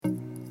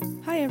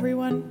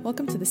everyone.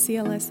 Welcome to the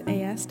CLS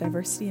AS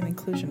Diversity and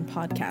Inclusion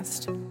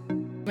podcast.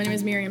 My name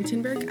is Miriam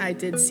Tinberg. I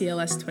did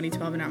CLS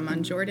 2012 in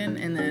Amman, Jordan,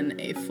 and then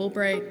a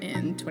Fulbright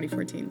in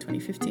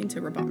 2014-2015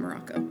 to Rabat,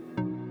 Morocco.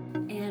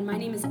 And my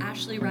name is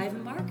Ashley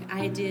Rivenbark.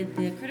 I did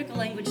the Critical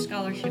Language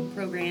Scholarship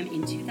Program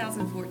in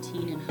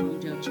 2014 in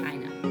Hangzhou,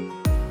 China.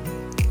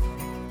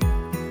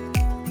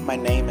 My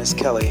name is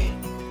Kelly.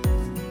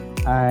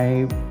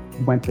 I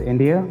went to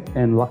India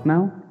in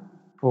Lucknow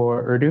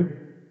for Urdu,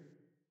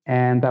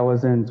 and that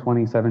was in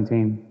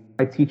 2017.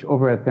 I teach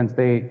over at Penn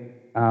State.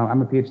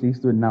 I'm a PhD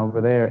student now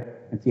over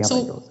there, and see how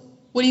that goes.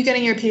 What are you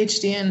getting your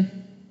PhD in?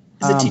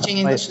 Is it teaching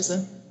English?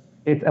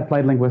 It's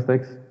applied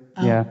linguistics.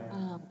 Yeah,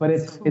 but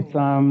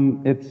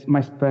it's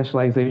my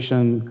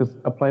specialization because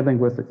applied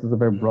linguistics is a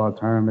very broad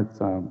term. It's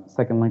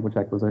second language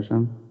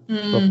acquisition.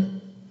 So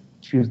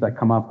issues that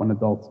come up when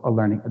adults are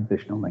learning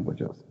additional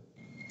languages.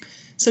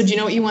 So do you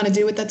know what you want to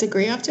do with that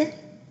degree after?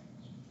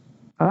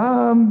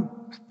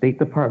 State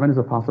Department is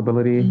a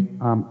possibility.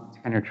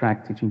 Tenure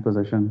track teaching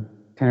position.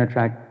 Tenure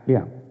track,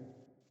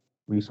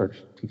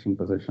 research teaching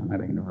position at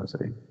a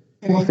university.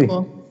 Very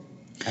cool.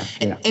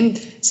 Yeah. And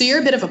so you're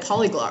a bit of a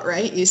polyglot,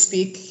 right? You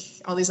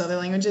speak all these other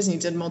languages and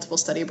you did multiple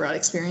study abroad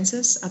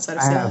experiences outside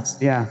of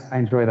CLS? Yeah, I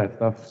enjoy that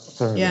stuff.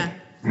 Thoroughly. Yeah.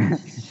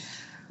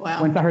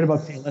 Wow. Once I heard about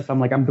CLS, I'm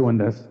like, I'm doing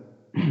this.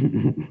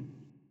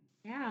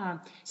 Yeah.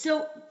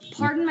 So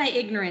pardon my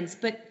ignorance,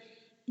 but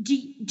do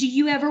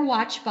you ever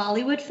watch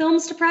Bollywood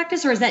films to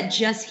practice, or is that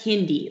just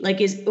Hindi? Like,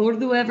 is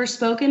Urdu ever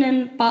spoken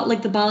in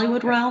the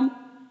Bollywood realm?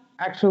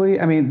 Actually,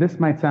 I mean, this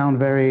might sound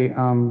very,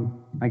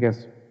 I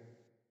guess,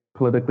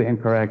 politically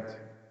incorrect,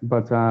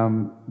 but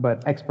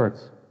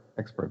experts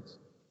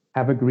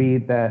have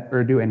agreed that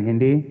Urdu and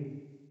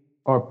Hindi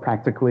are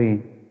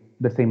practically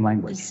the same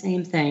language. The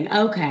same thing.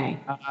 Okay.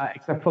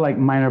 Except for like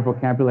minor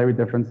vocabulary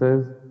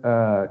differences,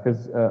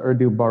 because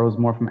Urdu borrows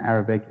more from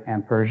Arabic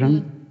and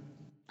Persian.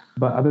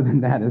 But other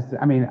than that,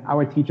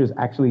 our teachers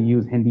actually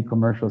use Hindi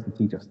commercials to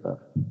teach us stuff.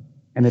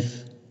 And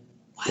it's...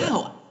 Wow,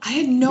 yeah. I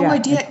had no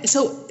idea.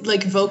 So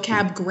like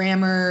vocab,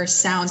 grammar,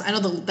 sounds, I know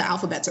the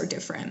alphabets are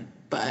different,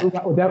 but...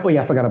 Oh, definitely,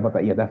 I forgot about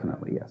that. Yeah,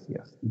 definitely, yes.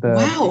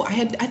 Wow,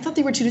 I thought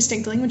they were two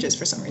distinct languages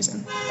for some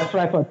reason. That's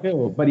what I thought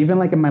too. But even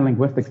like in my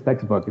linguistics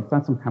textbook, it's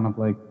not some kind of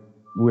like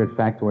weird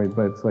factoid,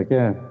 but it's like,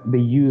 they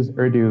use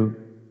Urdu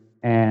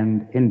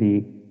and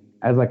Hindi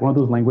as like one of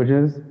those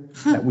languages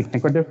that we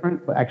think are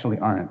different, but actually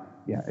aren't.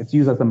 Yeah, it's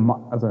used as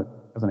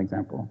an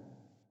example.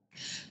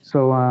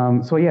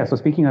 So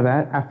speaking of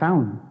that, I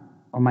found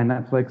on my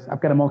Netflix, I've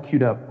got them all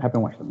queued up. I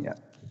haven't watched them yet.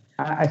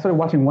 I started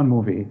watching one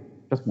movie,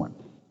 just one.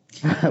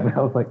 But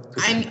I was like,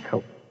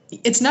 cool.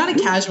 It's not a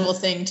casual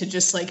thing to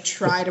just like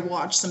try to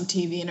watch some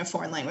TV in a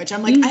foreign language.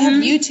 I'm like, I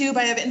have YouTube,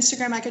 I have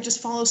Instagram, I could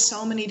just follow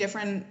so many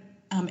different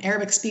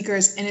Arabic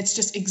speakers, and it's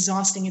just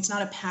exhausting. It's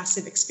not a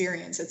passive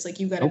experience. It's like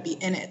you got to be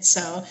in it,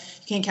 so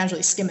you can't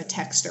casually skim a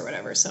text or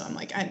whatever. So I'm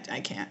like,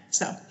 I can't.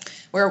 So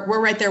we're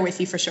right there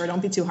with you for sure.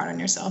 Don't be too hard on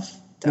yourself.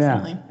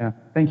 Definitely. Yeah.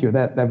 Thank you.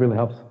 That really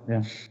helps.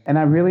 Yeah. And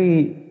I was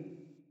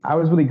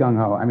really gung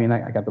ho. I mean,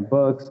 I got the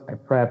books, I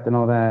prepped and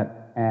all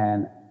that,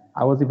 and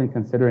I was even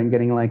considering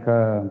getting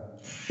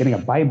a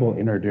Bible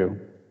in Urdu,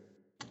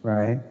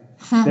 right?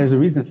 There's a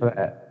reason for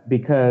that,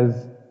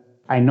 because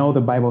I know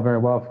the Bible very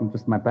well from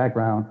just my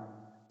background.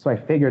 So I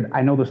figured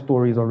I know the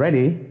stories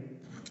already.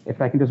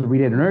 If I can just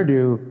read it in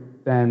Urdu,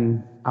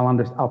 then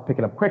I'll pick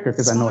it up quicker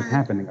because I know what's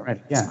happening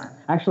already. Yeah. Smart.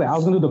 Actually, I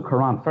was gonna do the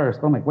Quran first.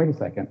 I'm like, wait a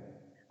second.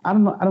 I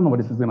don't know what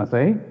this is gonna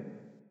say.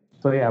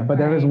 So yeah, but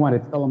there is one.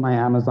 It's still on my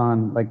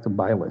Amazon to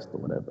buy list or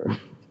whatever.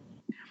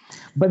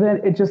 But then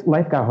it just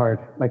life got hard.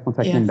 Like once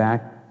I came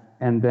back,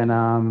 and then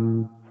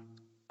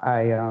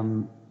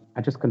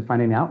I just couldn't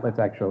find any outlets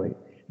actually.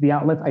 The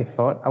outlets I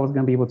thought I was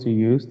gonna be able to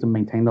use to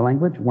maintain the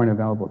language weren't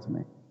available to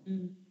me.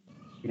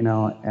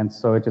 And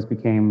so it just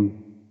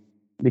became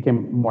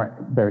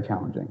very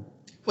challenging.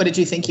 What did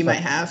you think you might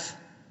have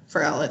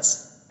for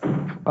outlets?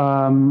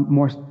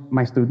 More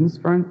my students,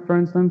 for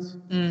instance.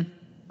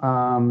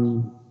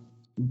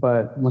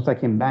 But once I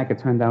came back, it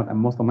turned out that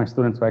most of my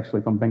students were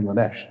actually from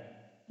Bangladesh.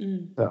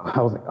 So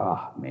I was like,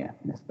 oh man,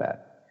 missed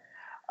that.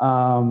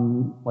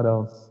 What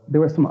else? There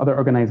were some other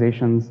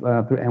organizations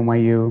through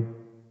NYU,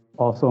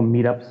 also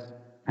meetups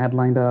I had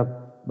lined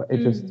up, but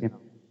it just,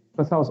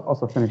 plus I was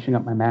also finishing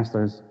up my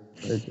master's.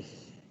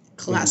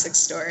 Classic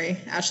story.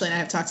 Ashley and I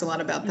have talked a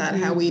lot about that,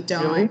 how we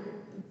don't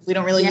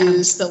really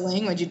use the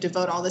language. You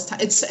devote all this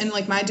time.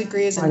 My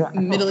degree is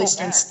in Middle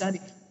Eastern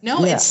study.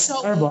 No, it's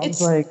so terrible.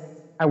 It's like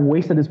I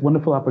wasted this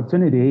wonderful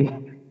opportunity.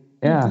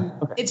 Yeah.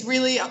 Okay. It's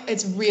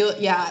real.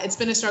 Yeah. It's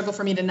been a struggle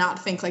for me to not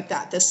think like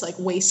that. This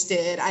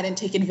wasted, I didn't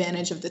take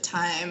advantage of the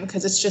time,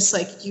 because it's just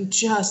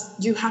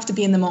you have to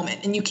be in the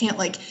moment, and you can't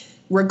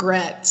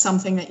regret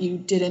something that you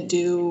didn't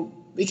do,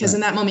 because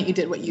in that moment you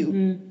did what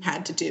you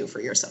had to do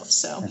for yourself.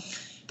 So,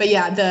 but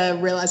yeah, the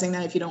realizing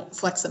that if you don't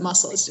flex the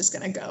muscle, it's just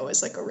going to go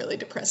is a really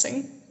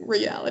depressing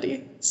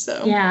reality.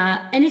 So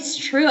yeah. And it's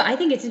true. I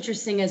think it's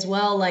interesting as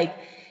well.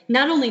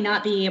 not only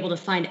not being able to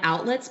find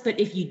outlets, but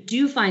if you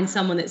do find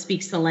someone that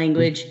speaks the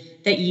language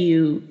that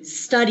you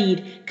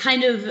studied,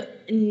 kind of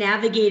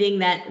navigating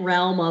that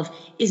realm of,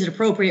 is it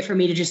appropriate for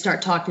me to just start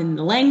talking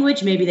the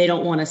language? Maybe they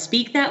don't want to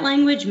speak that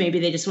language. Maybe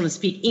they just want to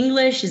speak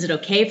English. Is it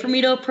okay for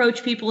me to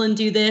approach people and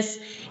do this?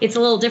 It's a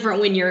little different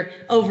when you're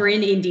over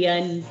in India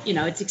and,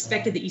 it's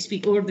expected that you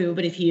speak Urdu,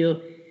 but if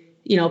you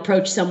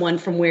approach someone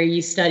from where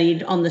you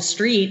studied on the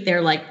street,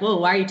 they're like, whoa,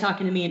 why are you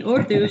talking to me in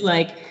Urdu?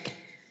 Like,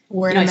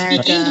 we're in America.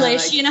 I speak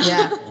English,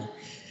 Yeah.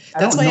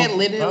 That's why I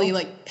literally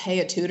pay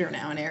a tutor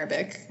now in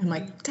Arabic. I'm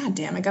like, God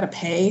damn, I gotta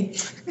pay.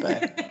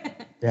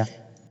 But yeah.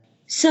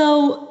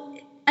 So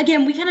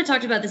again, we kind of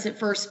talked about this at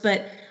first,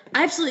 but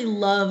I absolutely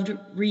loved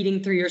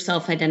reading through your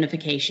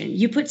self-identification.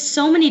 You put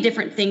so many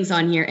different things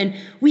on here, and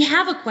we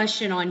have a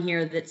question on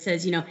here that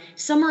says,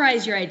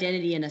 summarize your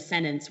identity in a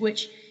sentence,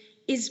 which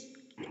is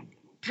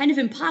kind of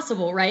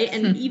impossible, right?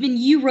 And even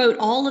you wrote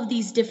all of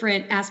these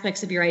different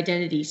aspects of your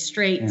identity: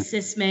 straight,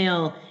 cis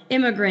male,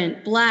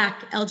 immigrant,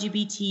 Black,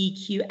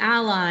 LGBTQ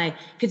ally,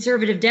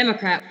 conservative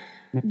Democrat.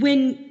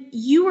 When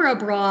you were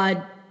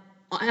abroad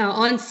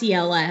on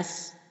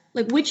CLS,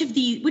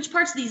 which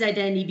parts of these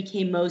identity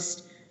became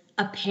most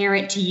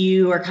apparent to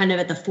you or kind of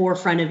at the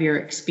forefront of your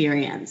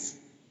experience?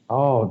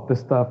 Oh,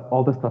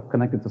 all the stuff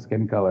connected to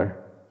skin color.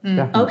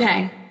 Definitely.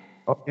 Okay.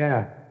 Oh,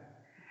 yeah.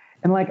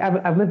 And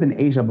I've lived in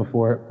Asia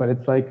before, but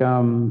it's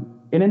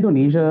in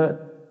Indonesia,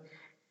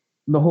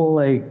 the whole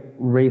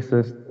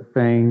racist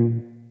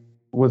thing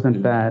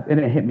wasn't that, it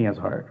didn't hit me as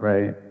hard,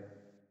 right?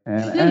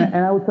 And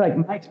I would say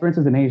my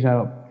experiences in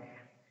Asia,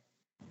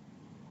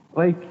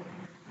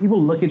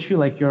 people look at you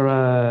like you're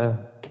a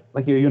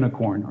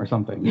unicorn or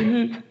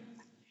something,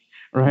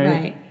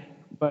 right?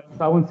 But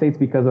so I wouldn't say it's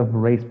because of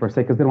race per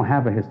se, because they don't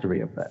have a history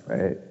of that,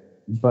 right?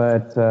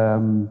 But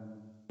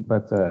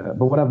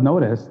what I've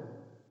noticed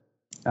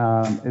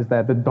is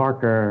that the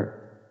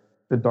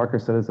darker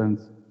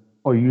citizens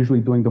are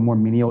usually doing the more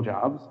menial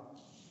jobs.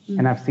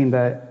 And I've seen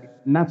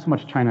that, not so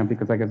much China,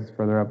 because I guess it's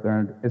further up there,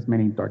 and as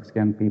many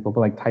dark-skinned people,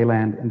 but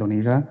Thailand,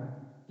 Indonesia,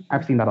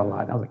 I've seen that a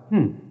lot. I was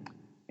like,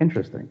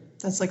 interesting.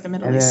 That's the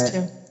Middle East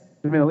too.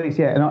 The Middle East,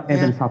 yeah, and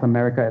then South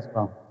America as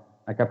well.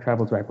 I've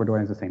traveled to Ecuador,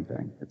 and it's the same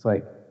thing. It's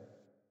like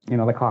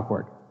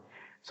clockwork.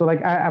 So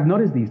I've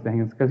noticed these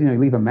things because, you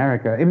leave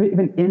America,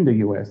 even in the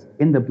US,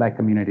 in the Black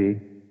community,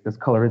 there's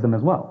colorism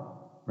as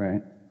well,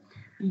 right?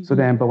 So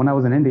but when I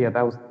was in India,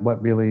 that was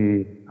what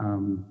really,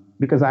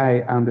 because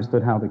I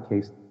understood how the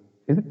caste,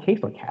 is it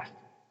caste or caste?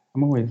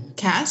 I'm always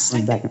caste,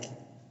 I think.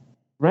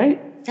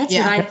 Right? That's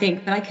what I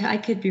think, but I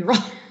could be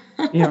wrong.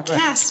 Yeah, right.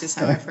 Caste is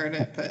how I've heard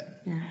it,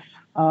 but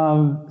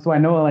so I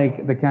know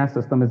the caste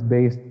system is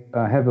based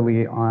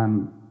heavily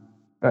on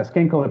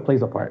skin color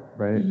plays a part,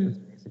 right? It's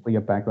basically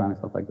your background and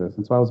stuff like this.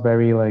 And so I was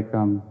very I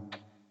was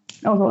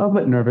a little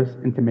bit nervous,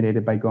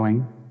 intimidated by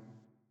going,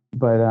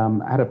 but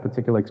I had a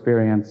particular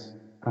experience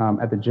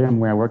at the gym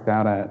where I worked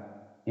out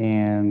at,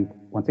 and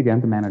once again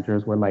the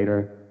managers were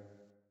lighter,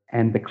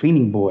 and the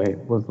cleaning boy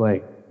was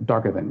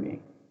darker than me,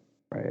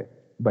 right?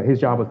 But his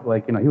job was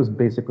he was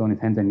basically on his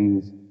hands and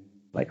knees,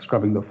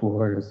 scrubbing the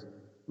floors,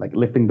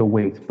 lifting the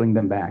weights, pulling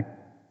them back.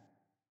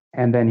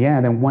 And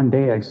then one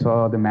day I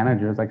saw the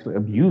managers actually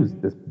abuse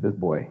this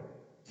boy.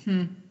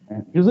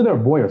 And he was either a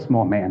boy or a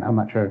small man, I'm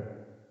not sure.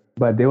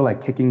 But they were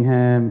kicking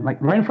him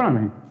right in front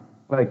of me.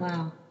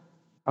 Wow.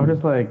 I was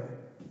just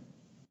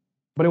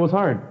but it was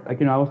hard. I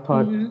was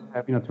taught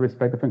to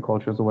respect different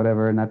cultures or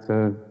whatever, and not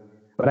to,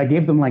 but I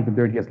gave them the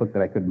dirtiest look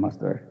that I could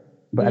muster.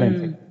 But I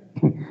didn't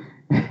say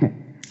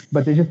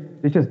but they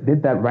just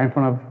did that right in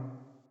front of,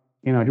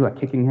 just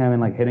kicking him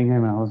and hitting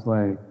him, and I was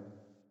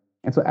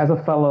and so as a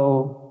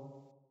fellow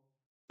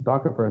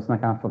darker person, I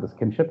kind of felt this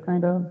kinship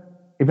kind of,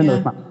 even though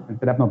it's not,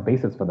 I have no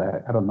basis for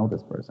that. I don't know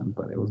this person,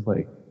 but it was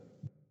I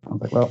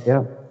was well,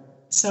 yeah.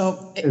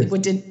 So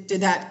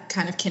did that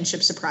kind of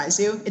kinship surprise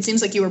you? It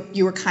seems like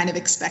you were kind of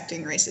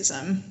expecting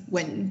racism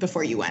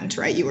before you went,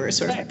 right? You were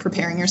sort of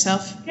preparing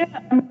yourself. Yeah,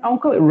 I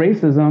won't call it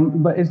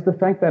racism, but it's the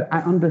fact that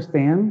I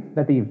understand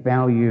that they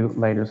value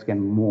lighter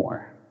skin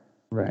more,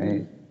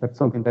 right? That's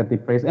something that they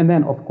praise. And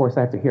then, of course,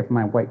 I had to hear from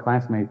my white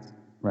classmates,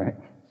 right?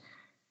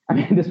 I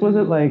mean, this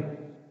wasn't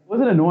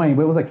wasn't annoying,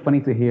 but it was funny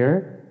to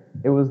hear.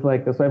 It was so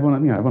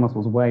everyone else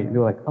was white. They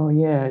were oh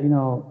yeah,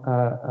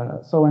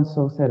 so and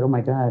so said, oh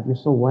my God, you're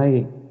so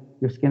white,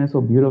 your skin is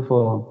so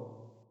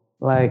beautiful.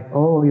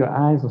 Oh, your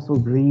eyes are so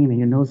green and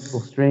your nose is so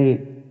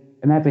straight.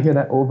 And I had to hear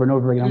that over and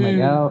over again.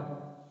 I'm oh,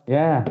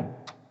 yeah,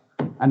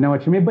 I know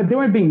what you mean. But they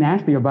weren't being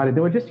nasty about it.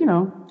 They were just,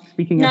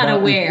 speaking. Not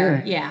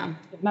aware, yeah.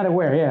 Not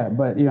aware, yeah.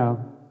 But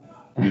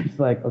it's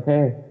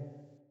okay.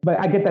 But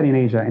I get that in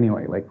Asia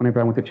anyway. Whenever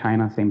I went to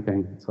China, same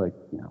thing. It's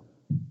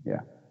yeah.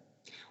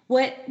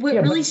 What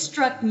really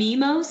struck me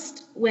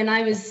most when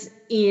I was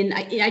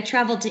I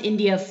traveled to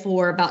India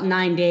for about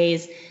 9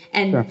 days,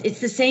 and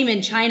it's the same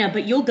in China,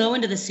 but you'll go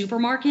into the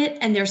supermarket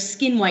and there's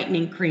skin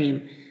whitening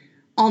cream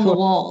on the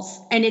walls,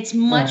 and it's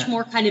much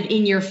more kind of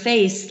in your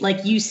face,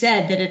 like you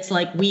said, that it's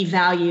we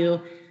value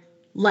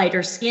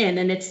lighter skin,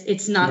 and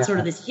it's not sort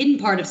of this hidden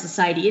part of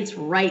society. It's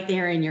right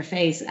there in your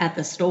face at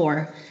the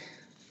store.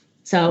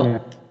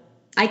 So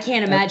I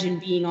can't imagine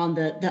being on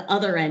the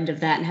other end of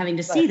that and having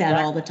to see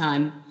that all the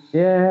time.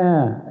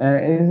 Yeah,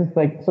 it's just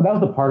like, so that was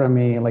the part of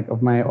me, like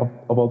of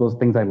all those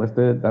things I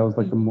listed, that was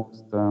like the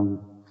most,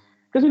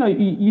 because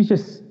you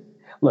just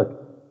look,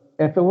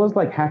 if it was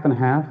like half and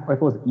half, or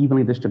if it was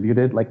evenly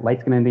distributed, like light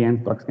skinned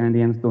Indians, dark skinned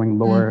Indians doing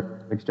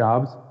lower wage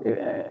jobs,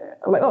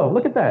 like, oh,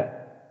 look at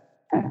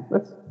that,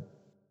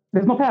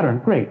 there's no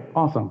pattern, great,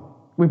 awesome,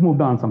 we've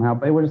moved on somehow.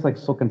 But it was just like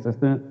so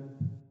consistent,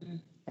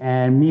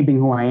 and me being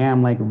who I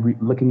am, like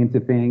looking into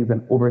things and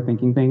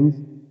overthinking things,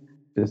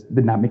 just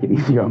did not make it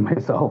easier on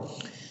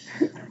myself.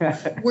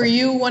 Were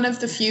you one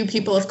of the few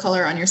people of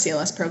color on your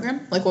CLS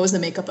program? Like, what was the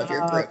makeup of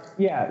your group?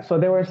 Yeah, so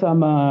there were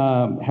some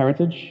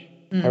heritage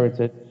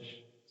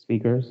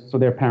speakers. So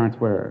their parents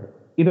were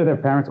either their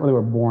parents or they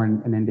were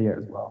born in India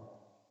as well.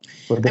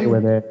 So they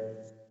were there.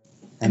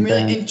 I'm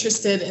really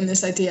interested in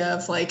this idea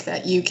of like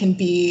that you can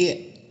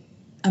be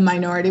a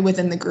minority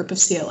within the group of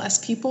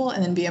CLS people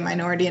and then be a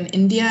minority in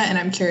India. And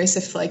I'm curious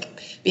if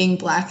like being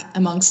Black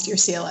amongst your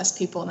CLS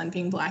people and then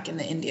being Black in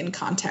the Indian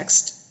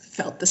context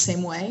felt the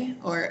same way,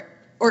 or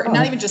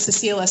not even just the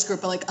CLS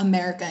group, but like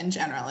America in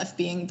general, if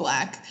being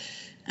Black,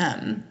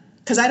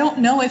 because I don't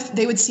know if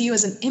they would see you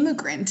as an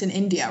immigrant in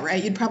India,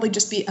 right? You'd probably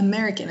just be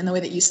American in the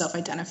way that you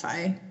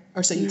self-identify,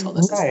 or so you told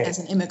us as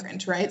an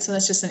immigrant, right? So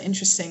that's just an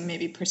interesting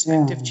maybe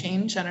perspective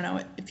change. I don't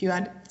know if you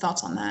had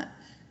thoughts on that.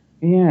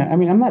 Yeah, I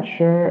mean, I'm not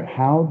sure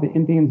how the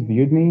Indians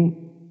viewed me.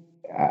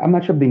 I'm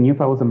not sure if they knew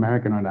if I was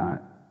American or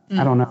not.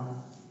 I don't know.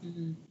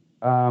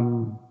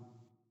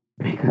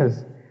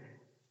 Because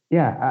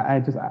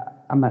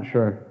I'm not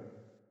sure.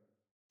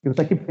 Because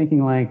I keep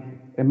thinking, like,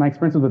 in my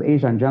experiences with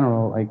Asia in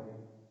general, like,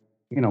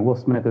 Will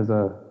Smith is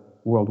a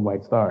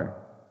worldwide star.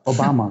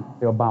 Obama,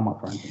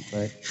 for instance,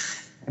 right?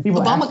 And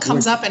Obama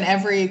comes up in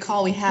every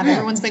call we have.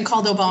 Everyone's been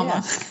called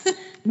Obama. Yeah.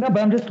 No,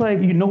 but I'm just like,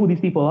 who these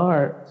people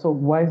are. So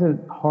why is it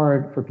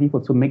hard for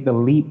people to make the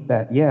leap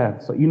that,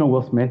 so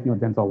Will Smith,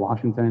 Denzel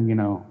Washington,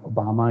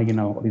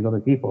 Obama, all these other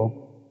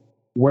people.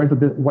 Why do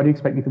you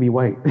expect me to be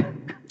white?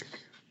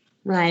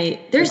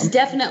 Right. There's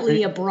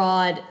definitely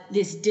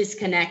this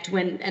disconnect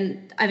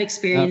and I've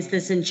experienced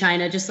this in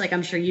China, just like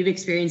I'm sure you've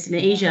experienced in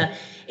Asia,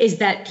 is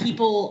that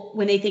people,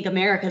 when they think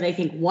America, they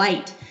think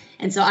white.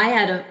 And so I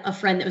had a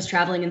friend that was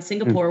traveling in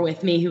Singapore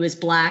with me who was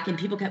Black, and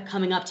people kept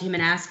coming up to him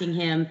and asking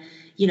him,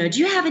 do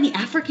you have any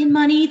African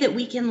money that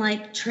we can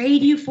like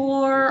trade you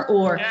for?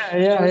 Or are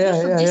you from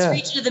this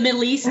region of the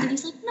Middle East? And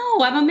he's like,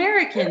 no, I'm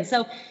American.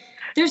 So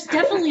there's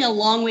definitely a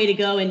long way to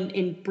go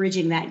in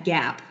bridging that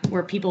gap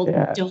where people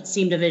don't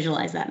seem to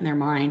visualize that in their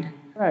mind.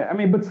 Right. I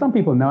mean, but some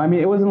people know. I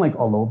mean, it wasn't like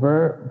all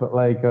over, but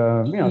like,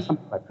 some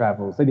people like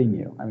travels, they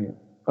knew. I mean,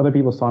 other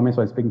people saw me, so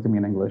I was speaking to me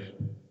in English.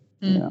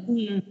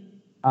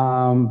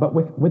 But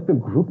with the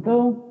group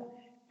though,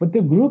 I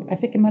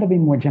think it might have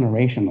been more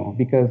generational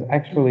because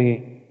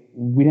actually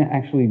we didn't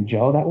actually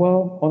gel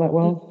all that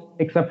well,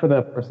 except for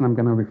the person I'm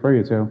going to refer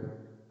you to.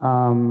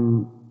 I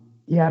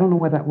don't know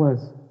why that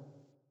was.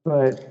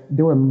 But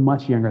they were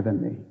much younger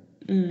than me,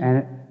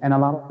 and a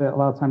lot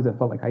of times it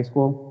felt like high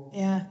school.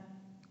 Yeah.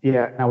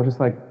 And I was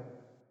just like,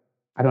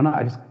 I don't know.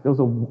 There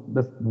was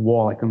this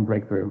wall I couldn't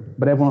break through.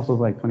 But everyone else was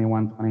like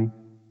 21, 20,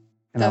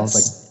 and I was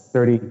like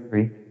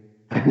 33.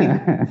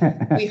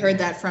 We heard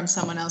that from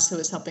someone else who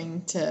was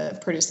helping to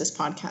produce this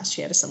podcast.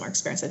 She had a similar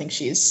experience. I think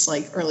she's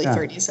like early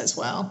 30s as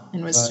well,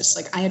 and was just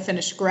like, I had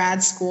finished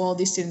grad school.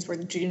 These students were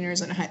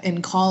juniors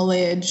in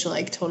college,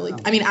 like totally.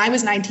 I mean, I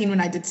was 19 when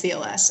I did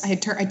CLS. I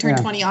turned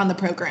 20 on the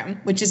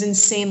program, which is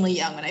insanely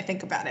young when I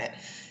think about it.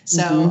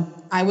 So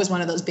I was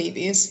one of those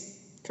babies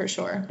for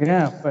sure.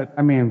 Yeah, but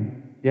I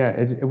mean,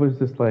 it was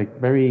just like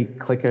very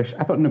cliquish.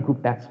 I thought in a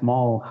group that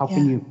small, how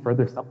can you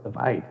further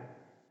subdivide?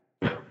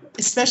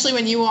 Especially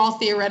when you all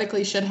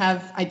theoretically should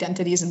have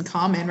identities in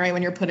common, right?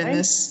 When you're put in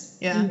this.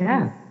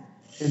 Yeah.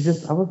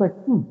 I was like,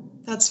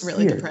 That's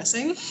really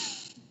depressing.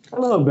 A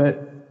little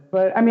bit.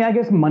 But I mean, I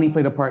guess money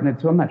played a part in it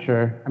too. I'm not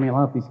sure. I mean, a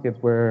lot of these kids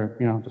were,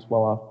 just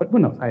well off, but who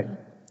knows?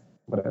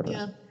 Whatever.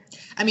 Yeah.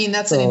 I mean,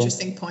 that's an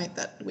interesting point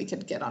that we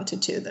could get onto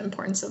too, the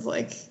importance of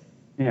like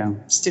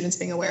students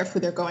being aware of who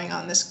they're going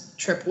on this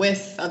trip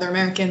with, other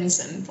Americans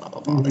and blah,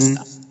 blah, blah, all this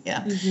stuff.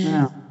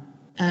 Yeah.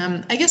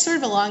 I guess sort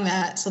of along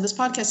that, so this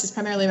podcast is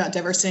primarily about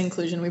diversity and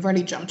inclusion. We've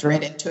already jumped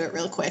right into it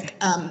real quick.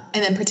 And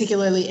then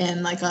particularly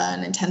in like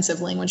an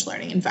intensive language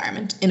learning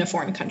environment in a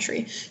foreign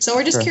country. So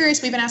we're just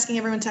curious, we've been asking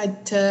everyone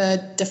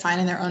to define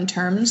in their own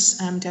terms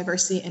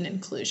diversity and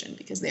inclusion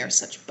because they are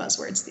such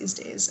buzzwords these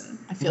days. And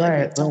I feel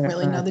like we don't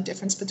really know the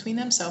difference between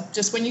them. So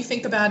just when you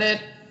think about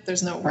it,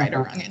 there's no right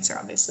or wrong answer,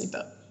 obviously,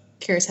 but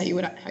curious how you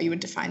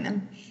would define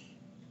them.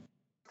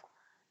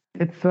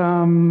 It's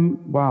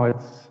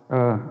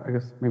I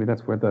guess maybe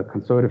that's where the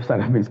conservative side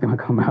of me is going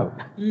to come out.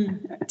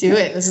 Do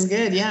it. This is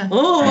good. Yeah.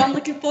 Oh, I'm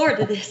looking forward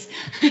to this.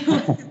 I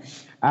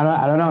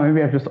don't know.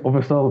 Maybe I've just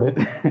oversold it.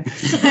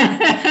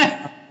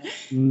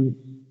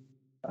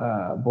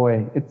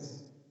 Boy,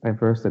 it's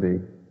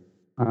diversity.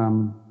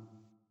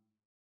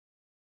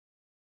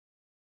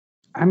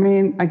 I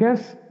mean, I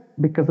guess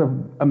because of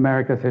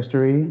America's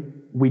history,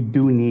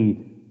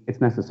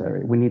 it's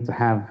necessary.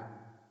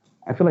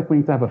 I feel like we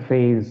need to have a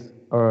phase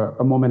or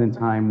a moment in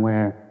time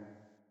where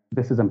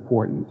this is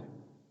important.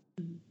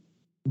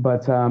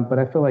 But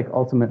I feel like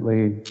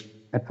ultimately,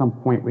 at some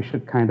point, we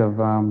should kind of,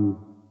 I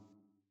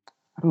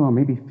don't know,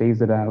 maybe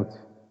phase it out.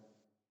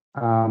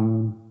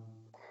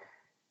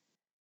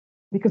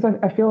 Because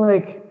I feel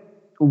like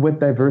with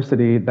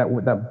diversity, that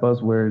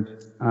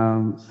buzzword,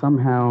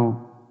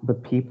 somehow the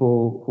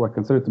people who are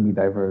considered to be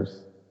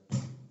diverse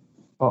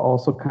are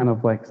also kind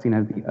of like seen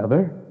as the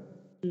other.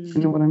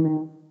 You know what I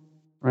mean?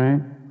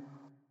 Right?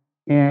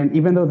 And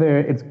even though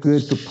it's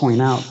good to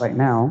point out right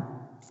now,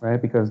 right,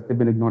 because they've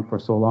been ignored for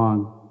so long,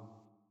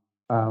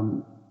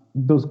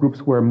 those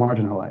groups were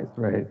marginalized,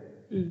 right?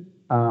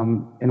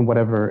 In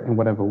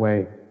whatever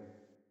way.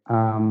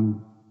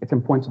 It's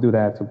important to do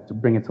that, to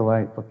bring it to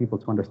light for people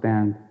to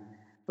understand.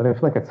 But I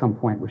feel like at some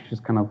point we should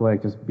just kind of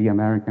like just be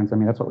Americans. I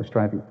mean, that's what we're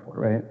striving for,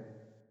 right?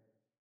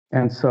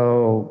 And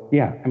so,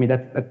 yeah, I mean,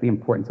 that's the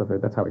importance of it.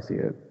 That's how I see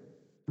it.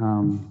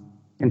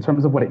 In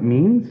terms of what it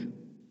means,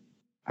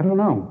 I don't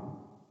know.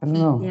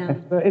 Yeah.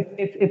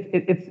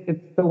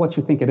 It's still what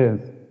you think it is.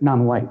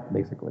 Non-white,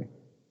 basically.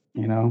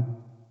 You know,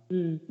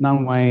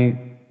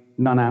 non-white,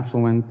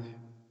 non-affluent,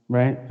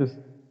 right? Just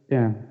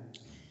yeah.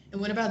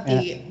 And what about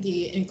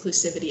the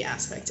inclusivity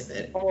aspect of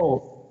it?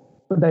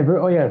 So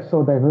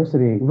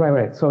diversity.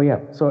 Right. So yeah.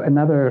 So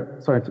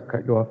sorry to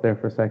cut you off there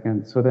for a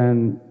second. So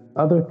then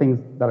other things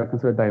that are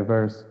considered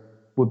diverse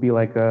would be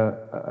like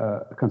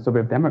a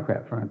conservative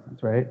Democrat, for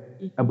instance, right?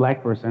 A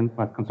black person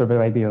who has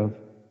conservative ideals,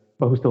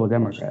 but who's still a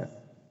Democrat.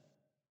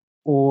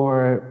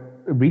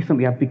 Or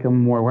recently I've become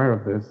more aware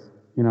of this,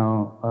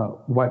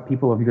 white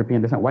people of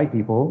European descent, white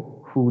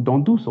people who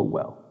don't do so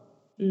well,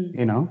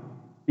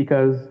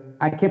 because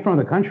I came from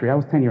the country. I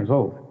was 10 years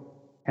old.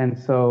 And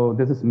so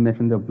there's this myth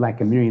in the black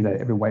community that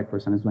every white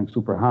person is doing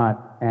super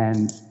hot.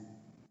 And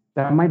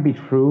that might be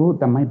true.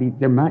 There might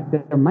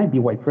be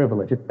white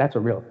privilege. That's a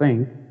real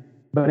thing.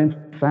 But in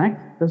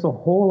fact, there's a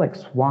whole like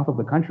swath of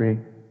the country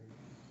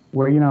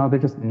where, they're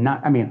just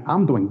not, I mean,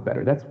 I'm doing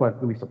better. That's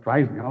what really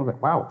surprised me. I was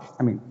like, wow.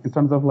 I mean, in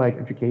terms of like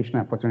education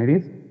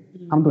opportunities,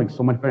 I'm doing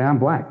so much better. I'm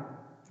black.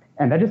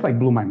 And that just like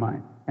blew my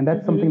mind. And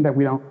that's something that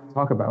we don't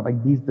talk about,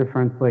 like these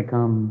different, like,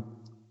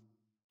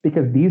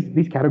 because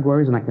these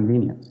categories are not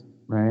convenient,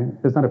 right?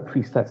 There's not a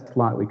preset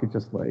slot we could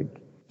just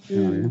like,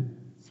 even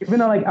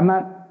though like, I'm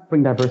not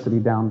putting diversity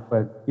down,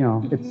 but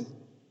it's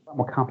a lot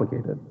more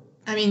complicated.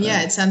 I mean,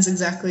 yeah, it sounds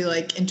exactly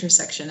like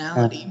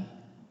intersectionality.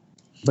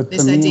 But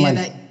this idea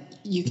that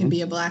you can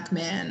be a black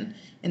man.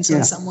 And so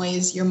in some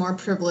ways you're more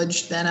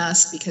privileged than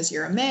us because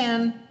you're a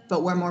man,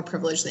 but we're more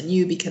privileged than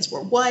you because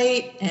we're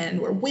white and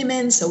we're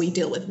women. So we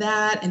deal with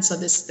that. And so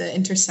the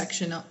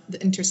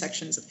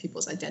intersections of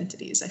people's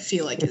identities, I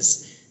feel like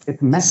it's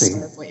messy.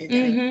 Sort of what you're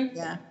getting.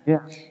 Yeah.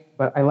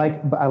 But I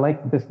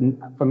like this,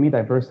 for me,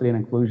 diversity and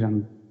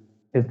inclusion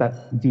is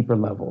that deeper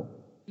level.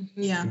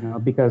 Yeah.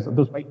 Because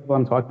those white people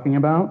I'm talking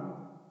about,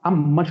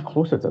 I'm much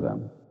closer to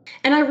them.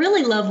 And I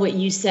really love what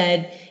you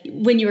said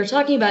when you were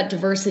talking about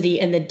diversity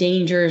and the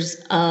dangers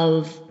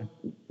of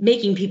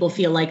making people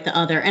feel like the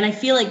other. And I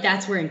feel like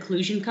that's where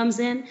inclusion comes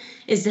in,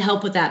 is to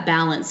help with that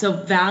balance. So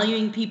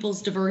valuing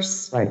people's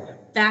diverse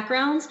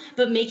backgrounds,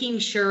 but making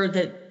sure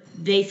that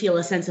they feel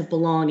a sense of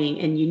belonging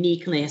and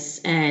uniqueness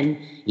and,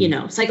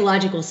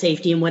 psychological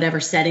safety in whatever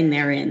setting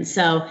they're in.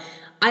 So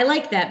I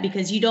like that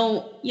because you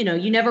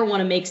never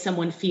want to make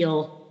someone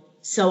feel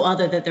so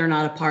other that they're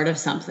not a part of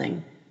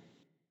something.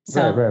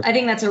 So right. I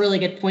think that's a really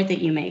good point that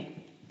you make.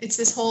 It's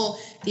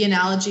the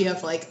analogy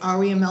of like, are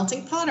we a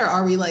melting pot or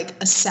are we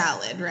like a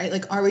salad, right?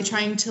 Like, are we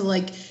trying to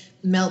like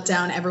melt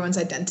down everyone's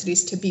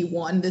identities to be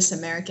this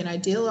American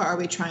ideal, or are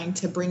we trying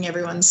to bring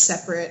everyone's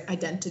separate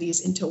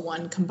identities into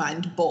one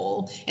combined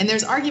bowl? And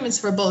there's arguments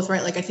for both,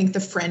 right? Like, I think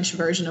the French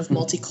version of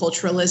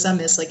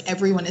multiculturalism is like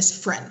everyone is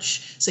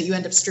French. So you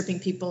end up stripping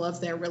people of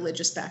their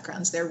religious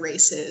backgrounds, their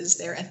races,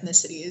 their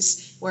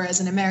ethnicities.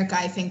 Whereas in America,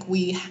 I think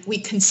we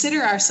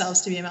consider ourselves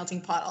to be a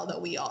melting pot, although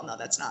we all know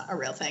that's not a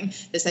real thing.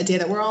 This idea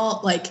that we're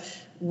all like,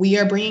 we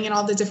are bringing in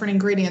all the different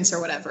ingredients or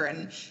whatever.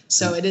 And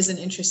so it is an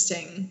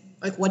interesting,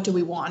 like, what do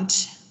we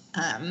want?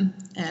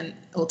 And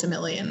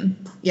ultimately,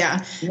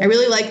 I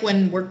really like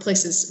when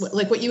workplaces,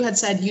 like what you had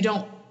said,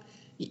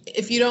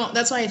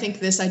 that's why I think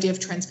this idea of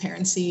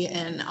transparency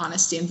and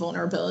honesty and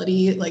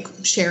vulnerability, like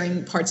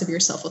sharing parts of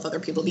yourself with other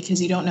people,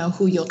 because you don't know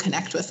who you'll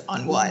connect with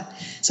on what.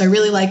 So I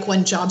really like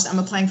when I'm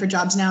applying for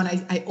jobs now,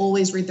 and I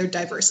always read their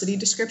diversity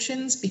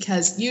descriptions,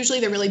 because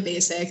usually they're really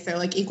basic. They're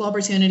like equal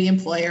opportunity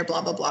employer,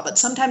 blah, blah, blah. But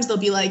sometimes they'll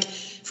be like,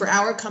 for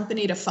our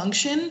company to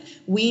function,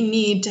 we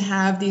need to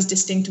have these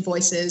distinct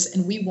voices,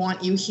 and we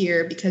want you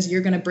here because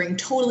you're going to bring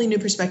totally new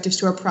perspectives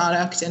to our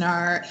product and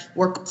our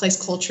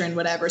workplace culture and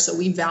whatever. So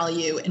we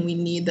value and we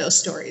need those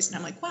stories. And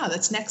I'm like, wow,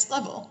 that's next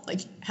level.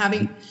 Like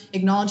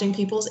acknowledging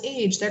people's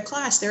age, their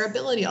class, their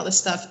ability, all this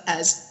stuff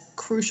as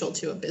crucial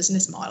to a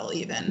business model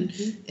even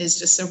is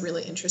just a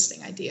really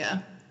interesting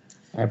idea.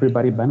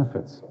 Everybody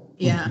benefits.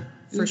 Yeah,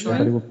 for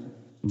sure.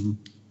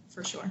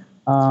 For sure.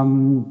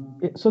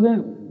 So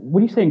then,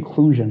 when you say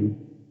inclusion,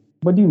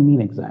 what do you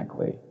mean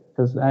exactly?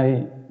 Because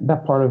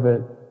that part of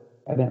it,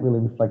 I didn't really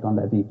reflect on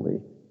that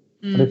deeply.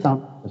 But it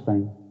sounds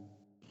interesting.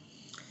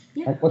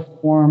 Yeah. Like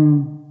what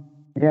form?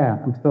 Yeah,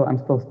 I'm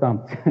still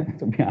stumped,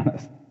 to be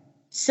honest.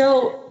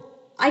 So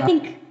I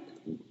think,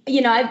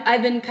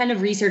 I've been kind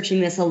of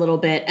researching this a little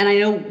bit, and I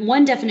know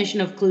one definition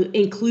of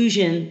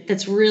inclusion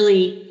that's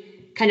really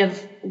kind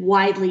of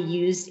widely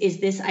used is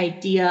this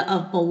idea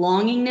of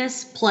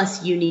belongingness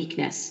plus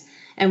uniqueness.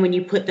 And when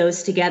you put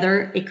those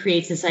together, it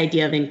creates this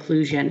idea of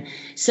inclusion.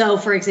 So,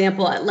 for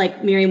example,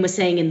 like Miriam was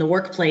saying in the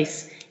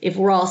workplace, if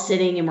we're all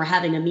sitting and we're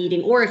having a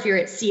meeting, or if you're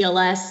at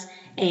CLS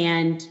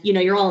and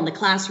you're all in the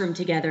classroom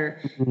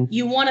together,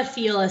 you want to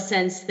feel a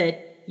sense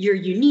that you're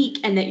unique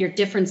and that your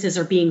differences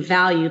are being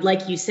valued.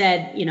 Like you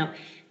said,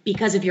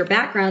 because of your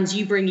backgrounds,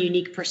 you bring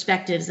unique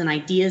perspectives and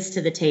ideas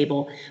to the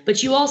table,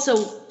 but you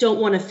also don't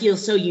want to feel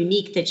so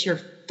unique that you're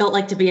felt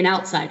like to be an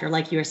outsider,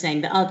 like you were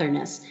saying, the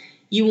otherness.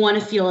 You want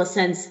to feel a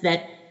sense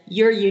that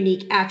your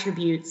unique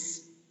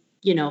attributes,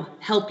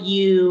 help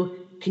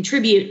you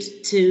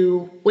contribute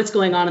to what's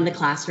going on in the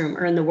classroom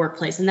or in the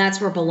workplace. And that's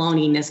where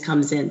belongingness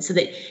comes in, so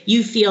that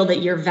you feel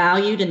that you're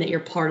valued and that you're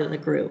part of the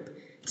group.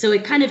 So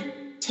it kind of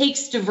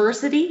takes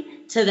diversity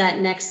to that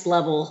next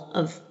level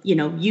of,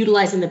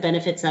 utilizing the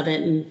benefits of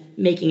it and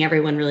making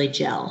everyone really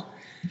gel.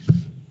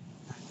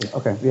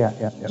 Okay.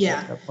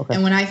 Yeah. Okay.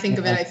 And when I think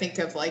of it, I think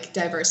of like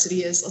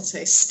diversity as, let's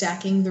say,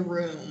 stacking the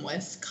room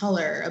with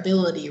color,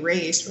 ability,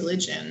 race,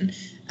 religion.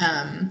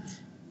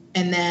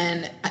 And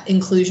then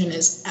inclusion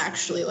is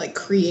actually like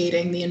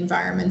creating the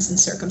environments and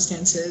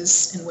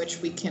circumstances in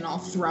which we can all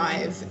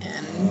thrive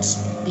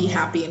and be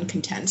happy and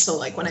content. So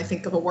like when I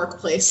think of a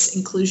workplace,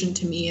 inclusion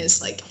to me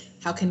is like,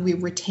 how can we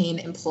retain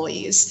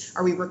employees?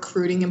 Are we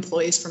recruiting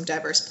employees from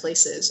diverse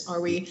places? Are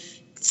we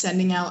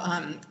sending out,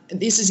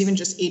 this is even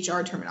just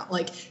HR terminology,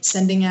 like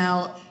sending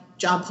out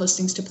job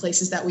postings to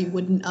places that we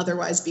wouldn't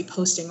otherwise be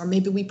posting, or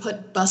maybe we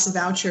put bus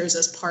vouchers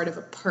as part of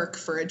a perk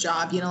for a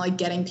job, like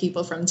getting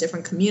people from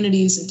different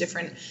communities and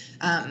different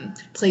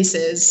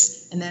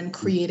places, and then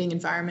creating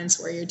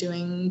environments where you're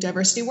doing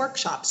diversity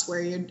workshops,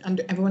 where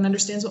everyone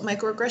understands what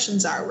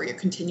microaggressions are, where you're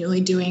continually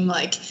doing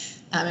like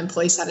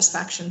employee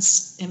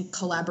satisfactions and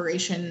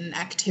collaboration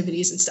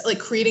activities and stuff, like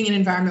creating an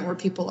environment where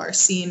people are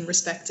seen,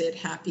 respected,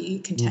 happy,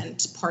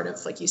 content, part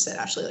of, like you said,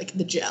 Ashley, like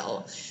the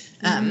gel.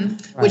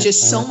 Which is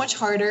so much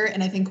harder.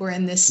 And I think we're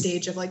in this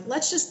stage of like,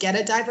 let's just get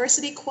a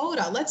diversity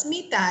quota. Let's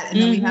meet that.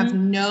 And then we have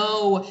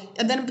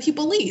and then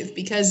people leave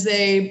because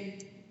they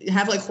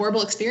have like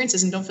horrible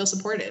experiences and don't feel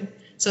supported.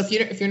 So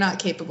if you're not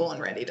capable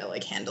and ready to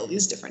like handle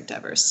these different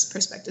diverse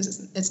perspectives,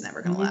 it's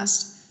never going to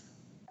last.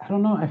 I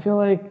don't know. I feel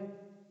like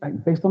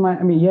based on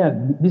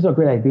these are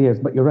great ideas,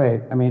 but you're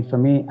right. I mean, for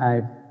me,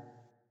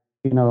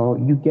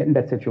 you get in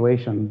that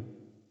situation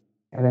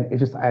and then it's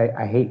just,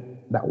 I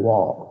hate that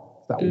wall.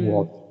 It's that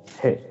wall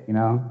hit,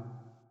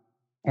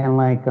 and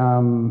like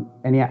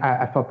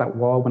I felt that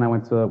wall when I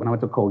went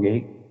to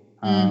Colgate,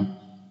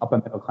 upper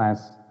middle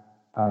class,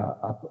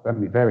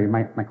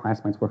 my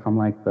classmates were from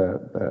like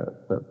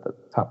the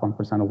top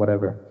 1% or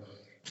whatever,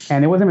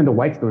 and it wasn't even the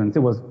white students,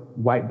 it was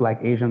white, black,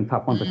 Asian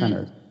top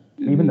 1%ers.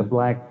 Even the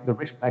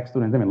rich black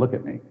students didn't even look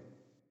at me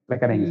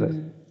like I didn't exist.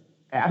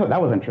 And I thought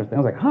that was interesting.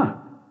 I was like,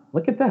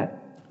 look at that.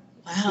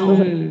 Wow.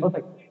 I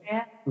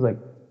was like,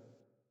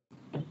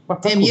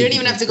 damn, you didn't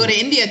even have to go to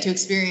India to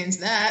experience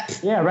that.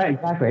 Yeah, right,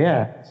 exactly,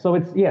 yeah. So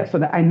so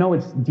that I know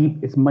it's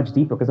deep, it's much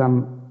deeper because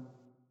I'm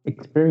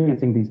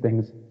experiencing these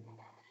things.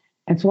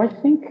 And so I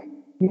think,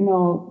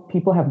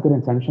 people have good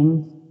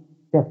intentions.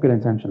 They have good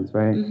intentions,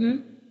 right?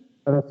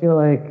 But I feel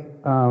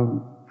like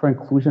for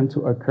inclusion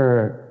to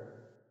occur,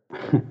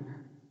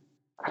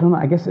 I don't know,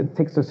 I guess it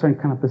takes a certain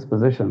kind of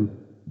disposition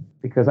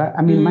because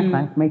my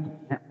classmates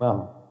meant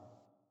well.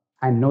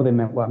 I know they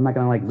meant well. I'm not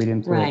going to like read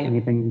into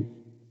anything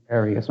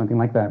or something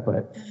like that,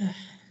 but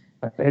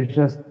it's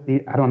just,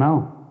 I don't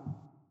know,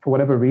 for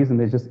whatever reason,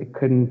 it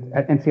couldn't,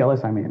 at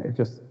NCLS,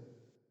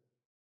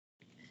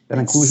 that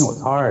inclusion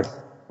was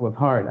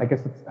hard. I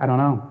guess I don't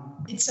know.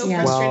 It's so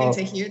frustrating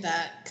to hear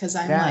that because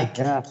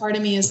I'm part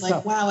of me is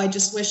like, wow, I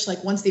just wish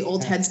like once the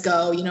old heads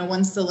go,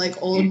 once the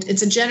like old,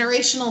 it's a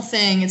generational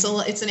thing. It's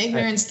an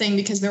ignorance thing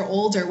because they're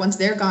older. Once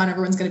they're gone,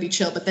 everyone's going to be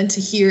chill. But then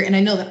to hear, and I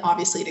know that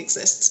obviously it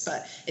exists,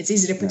 but it's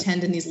easy to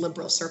pretend in these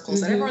liberal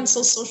circles that everyone's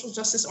so social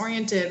justice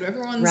oriented,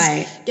 everyone's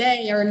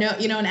gay or no,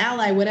 an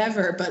ally,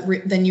 whatever. But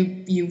then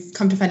you've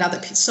come to find out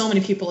that so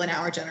many people in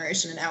our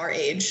generation and our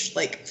age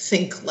like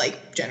think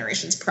like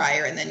generations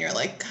prior, and then you're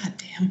like, God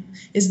damn,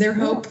 is there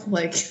hope?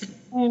 Like.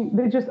 And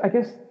they just,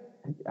 it's,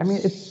 and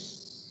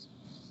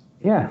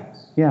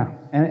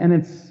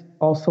it's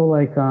also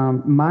like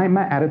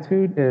my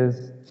attitude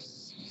is,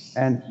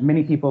 and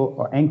many people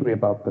are angry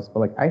about this, but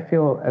like I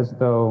feel as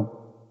though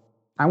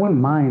I wouldn't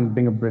mind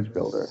being a bridge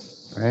builder,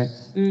 right?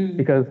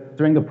 Because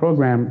during the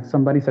program,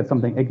 somebody said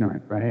something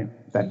ignorant, right?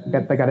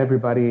 That got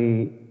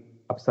everybody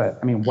upset.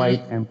 I mean,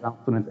 white and brown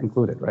students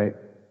included, right?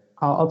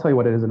 I'll tell you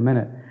what it is in a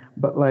minute.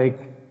 But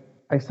like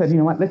I said, you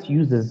know what? Let's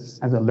use this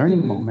as a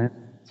learning moment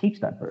teach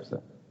that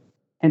person.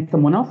 And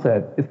someone else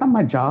said, it's not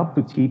my job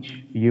to teach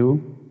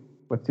you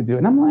what to do.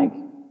 And I'm like,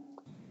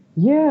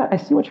 yeah, I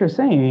see what you're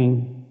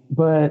saying,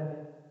 but,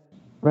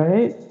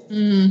 right?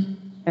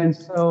 And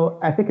so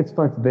I think it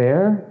starts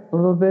there a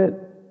little bit.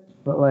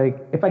 But like,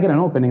 if I get an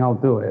opening, I'll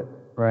do it,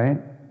 right?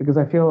 Because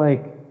I feel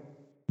like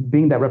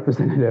being that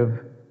representative,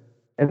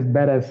 as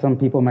bad as some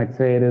people might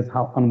say it is,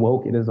 how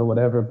unwoke it is or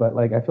whatever, but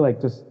like, I feel like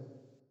just,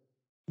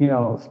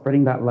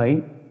 spreading that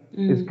light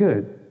is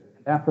good.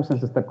 That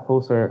person's a step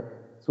closer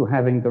to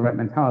having the right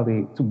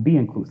mentality to be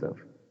inclusive,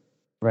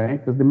 right?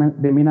 Because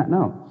they may not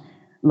know.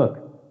 Look,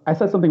 I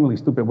said something really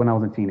stupid when I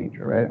was a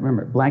teenager, right? I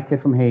remember, black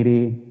kid from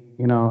Haiti,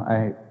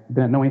 I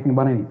didn't know anything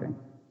about anything.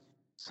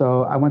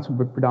 So I went to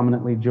a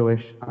predominantly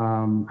Jewish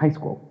high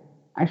school.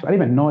 Actually, I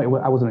didn't even know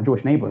I was in a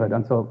Jewish neighborhood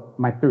until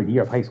my third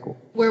year of high school.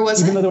 Where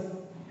was Even it?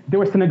 though there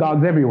were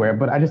synagogues everywhere,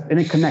 but I just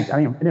didn't connect.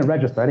 I didn't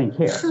register. I didn't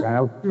care. Right?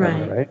 I was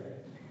right.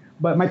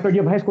 But my third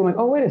year of high school, I'm like,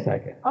 oh, wait a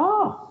second.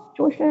 Oh,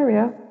 Jewish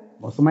area.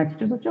 Most of my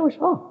teachers are Jewish.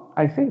 Oh,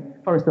 I see.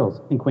 Forest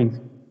Hills in Queens.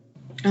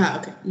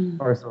 Okay.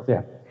 Forest Hills,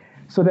 yeah.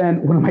 So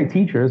then one of my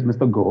teachers,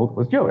 Mr. Gould,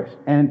 was Jewish.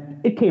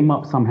 And it came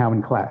up somehow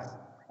in class.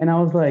 And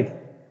I was like,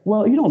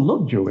 well, you don't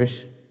look Jewish.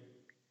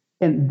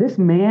 And this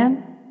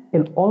man,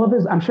 in all of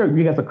his, I'm sure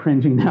you guys are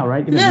cringing now,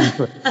 right?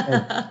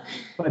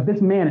 But this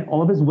man, in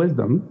all of his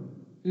wisdom,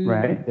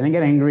 right? Didn't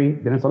get angry,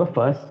 didn't sort of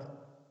fuss.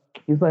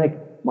 He's like,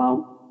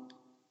 well,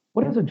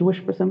 what does a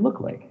Jewish person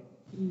look like?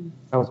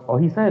 That was all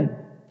he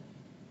said.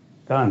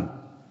 Done.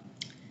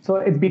 So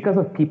it's because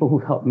of people who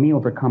helped me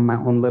overcome my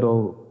own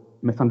little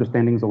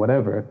misunderstandings or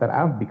whatever that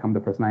I've become the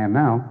person I am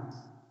now.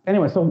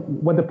 Anyway, so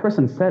what the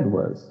person said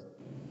was,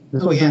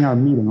 this was during our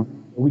meeting,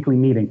 a weekly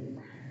meeting.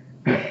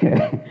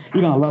 You're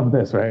gonna love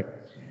this, right?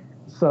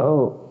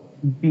 So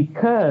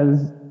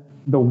because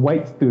the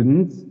white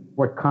students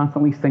were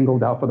constantly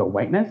singled out for the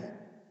whiteness,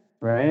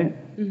 right?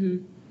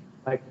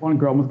 Like one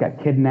girl almost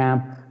got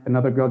kidnapped,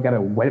 another girl got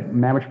a white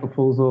marriage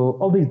proposal,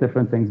 all these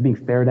different things being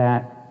stared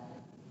at.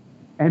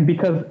 And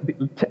because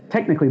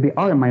technically they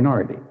are a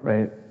minority,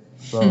 right?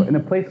 So in a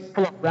place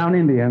full of brown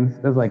Indians,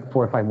 there's like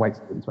 4 or 5 white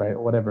students, right?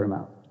 Or whatever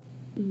amount.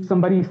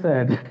 Somebody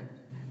said,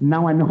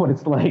 now I know what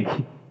it's like.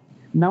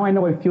 Now I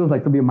know what it feels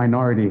like to be a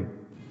minority.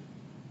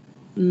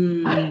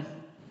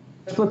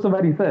 That's what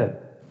somebody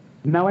said.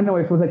 Now I know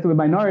what it feels like to be a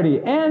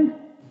minority. And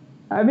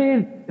I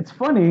mean, it's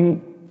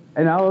funny.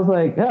 And I was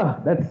like, yeah,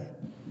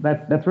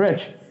 that's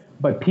rich.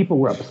 But people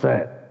were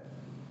upset.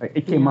 Like,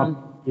 it came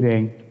up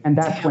eating. And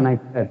that's when I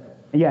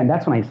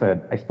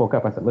said, I spoke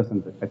up. I said,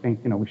 listen, I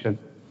think, we should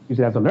use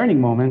it as a learning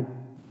moment.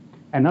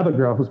 Another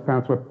girl whose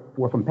parents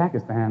were from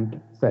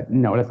Pakistan said,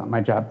 no, that's not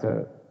my job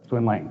to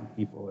enlighten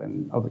people.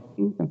 And I was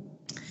like,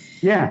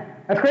 yeah,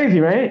 that's crazy,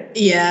 right?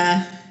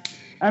 Yeah.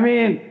 I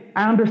mean,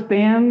 I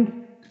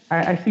understand.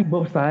 I see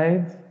both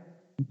sides,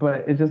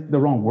 but it's just the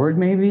wrong word,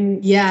 maybe.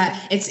 Yeah,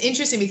 it's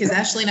interesting because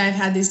Ashley and I have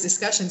had these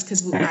discussions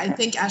because I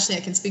think, Ashley, I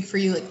can speak for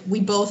you. Like,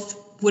 we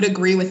both would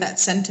agree with that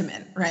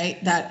sentiment,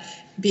 right? That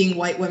being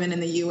white women in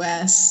the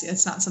U.S.,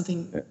 it's not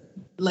something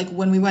like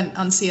when we went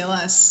on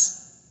CLS,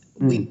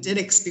 we did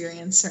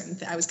experience certain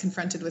I was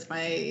confronted with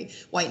my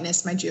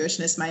whiteness, my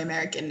Jewishness, my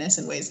Americanness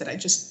in ways that I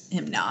just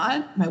am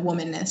not, my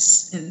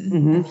womanness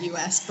in the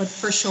U.S. But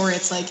for sure,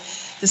 it's like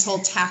this whole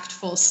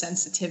tactful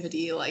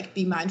sensitivity, like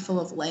be mindful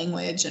of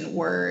language and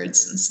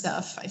words and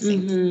stuff, I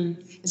think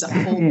is a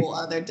whole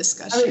other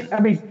discussion. I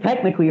mean,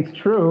 technically it's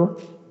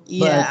true.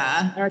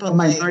 Yeah, but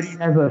minority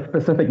has a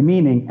specific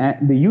meaning,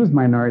 and they use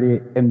minority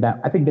in that.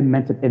 I think they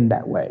meant it in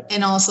that way.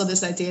 And also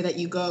this idea that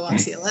you go on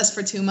CLS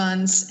for 2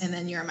 months, and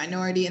then you're a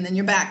minority, and then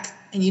you're back,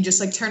 and you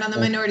just like turn on the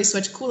minority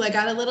switch. Cool, I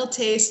got a little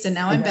taste, and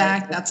now I'm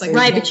back. That's like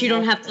right, but you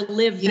don't have to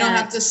live. You don't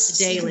have to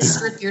daily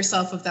strip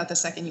yourself of that the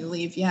second you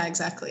leave. Yeah,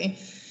 exactly.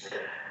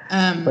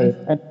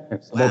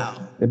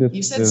 Wow,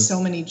 you said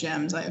so many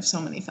gems. I have so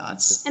many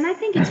thoughts, and I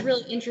think it's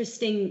really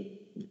interesting.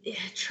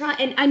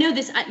 And I know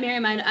this,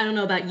 Miriam, I don't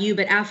know about you,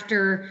 but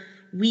after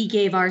we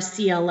gave our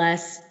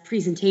CLS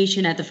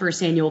presentation at the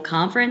first annual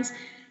conference,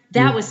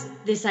 that was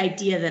this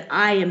idea that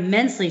I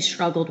immensely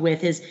struggled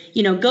with is,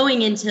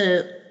 going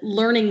into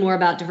learning more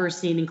about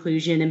diversity and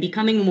inclusion and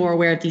becoming more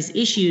aware of these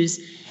issues.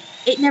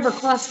 It never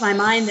crossed my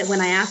mind that when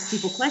I asked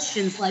people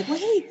questions like, well,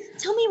 hey,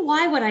 tell me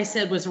why what I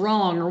said was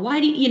wrong, or why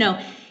do you know,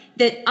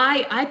 that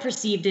I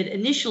perceived it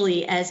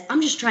initially as I'm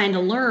just trying to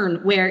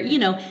learn, where,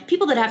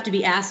 people that have to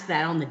be asked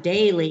that on the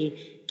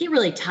daily get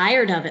really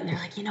tired of it. And they're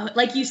like,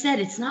 like you said,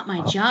 it's not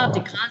my job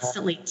to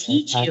constantly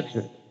teach you.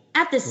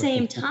 At the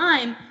same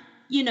time,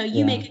 you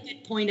make a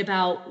good point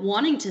about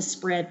wanting to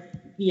spread,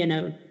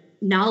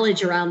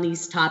 knowledge around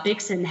these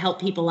topics and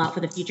help people out for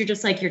the future,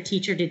 just like your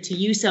teacher did to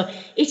you. So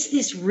it's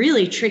this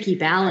really tricky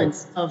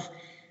balance of,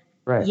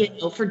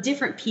 for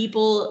different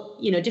people,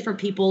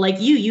 like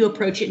you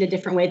approach it in a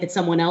different way that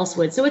someone else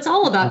would. So it's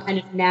all about kind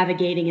of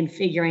navigating and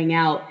figuring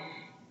out,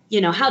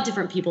 how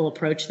different people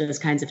approach those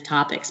kinds of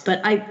topics. But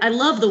I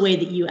love the way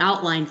that you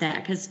outlined that,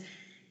 because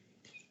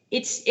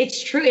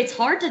it's true. It's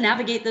hard to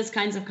navigate those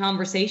kinds of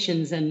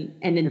conversations and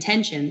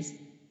intentions.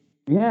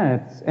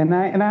 Yeah, and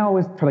I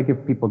always try to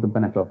give people the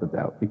benefit of the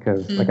doubt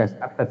because like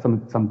I've said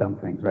some dumb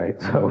things, right?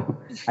 So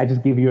I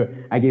gave you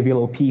a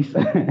little piece.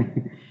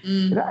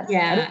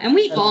 Yeah, and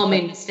we've all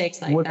made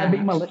mistakes like Was I that.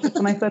 being malicious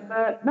when I said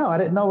that? No, I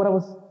didn't know what I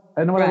was.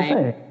 I didn't know what I was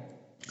saying.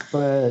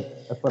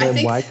 But that's what I a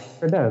think wise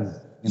teacher does.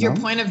 Your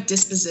point of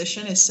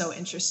disposition is so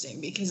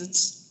interesting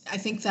because I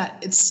think that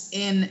it's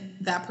in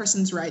that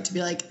person's right to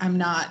be like, I'm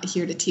not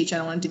here to teach. I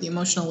don't want to do the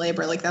emotional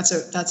labor. Like that's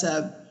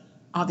a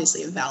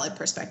obviously a valid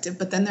perspective.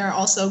 But then there are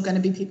also going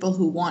to be people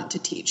who want to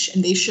teach,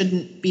 and they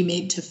shouldn't be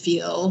made to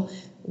feel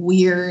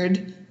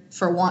weird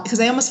for want.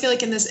 Because I almost feel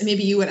like in this,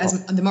 maybe you would,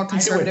 as the more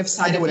conservative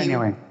side of you.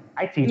 Anyway.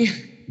 I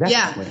teach.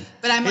 Definitely. Yeah,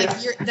 but I'm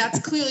like, that's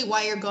clearly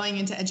why you're going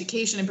into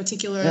education, and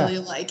particularly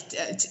like,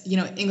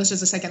 English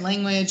as a second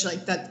language.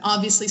 Like that,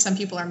 obviously, some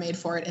people are made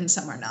for it and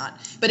some are not.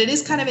 But it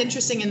is kind of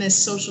interesting in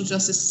this social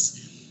justice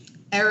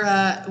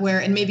era where,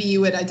 and maybe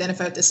you would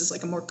identify this as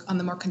like on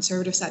the more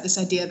conservative side, this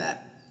idea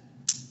that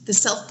the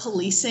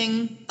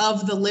self-policing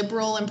of the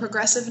liberal and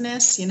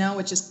progressiveness,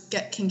 which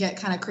can get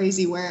kind of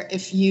crazy, where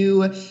if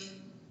you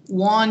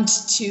want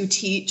to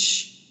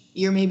teach,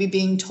 you're maybe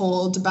being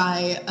told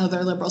by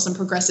other liberals and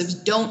progressives,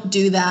 don't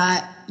do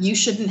that. You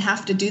shouldn't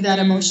have to do that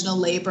emotional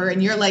labor.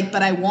 And you're like,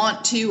 but I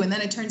want to. And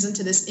then it turns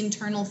into this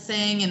internal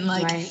thing. And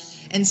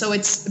and so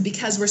it's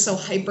because we're so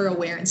hyper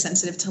aware and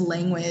sensitive to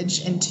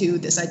language and to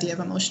this idea of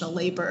emotional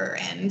labor,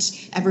 and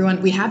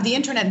we have the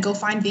internet, go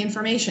find the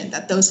information,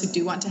 that those who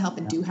do want to help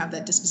and do have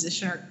that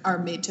disposition are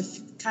made to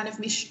kind of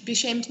be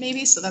shamed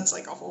maybe. So that's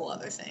like a whole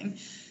other thing.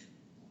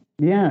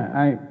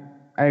 Yeah,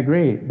 I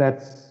agree.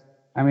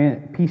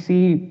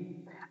 PC,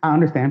 I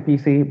understand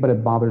PC, but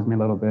it bothers me a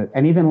little bit.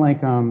 And even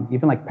like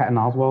Patton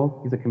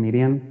Oswalt, he's a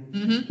comedian.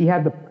 Mm-hmm. He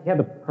had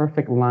the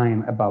perfect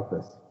line about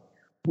this.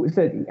 He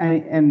said,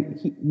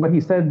 what he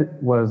said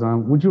was,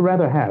 would you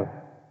rather have,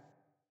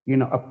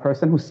 a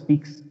person who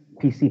speaks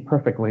PC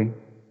perfectly,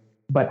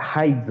 but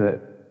hides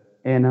it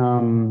in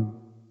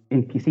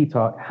PC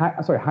talk,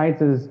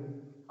 hides his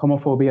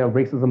homophobia,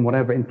 racism,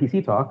 whatever in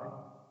PC talk,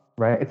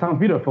 right? It sounds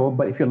beautiful,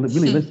 but if you're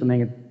really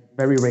listening, it's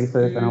very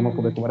racist and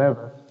homophobic or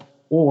whatever.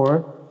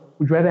 Or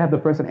would you rather have the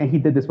person, and he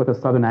did this with a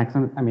Southern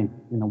accent,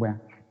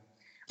 where,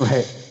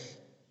 right?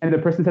 And the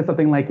person said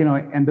something like,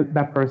 and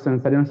that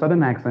person said in a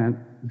Southern accent,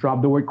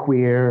 dropped the word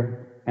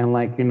queer and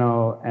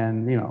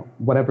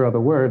whatever other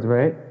words,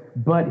 right?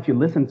 But if you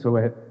listen to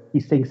it,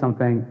 he's saying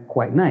something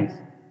quite nice.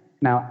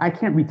 Now, I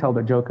can't retell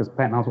the joke because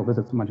Patton Oswalt does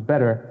it so much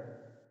better,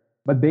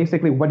 but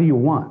basically, what do you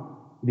want?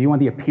 Do you want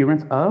the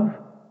appearance of,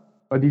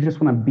 or do you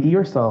just want to be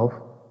yourself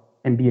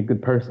and be a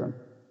good person?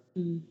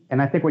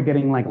 And I think we're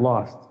getting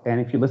lost. And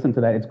if you listen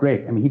to that, it's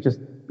great.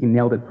 He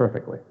nailed it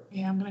perfectly.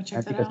 Yeah, I'm gonna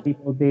check that because out.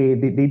 People they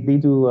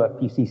do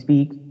PC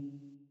speak,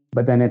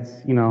 but then it's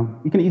you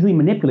can easily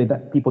manipulate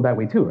people that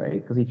way too,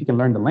 right? Because if you can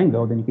learn the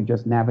lingo, then you can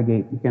just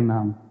navigate. You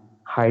can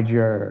hide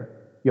your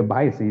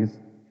biases.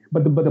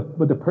 But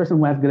the person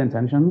who has good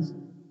intentions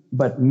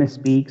but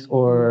misspeaks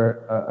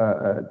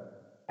or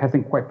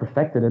hasn't quite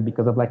perfected it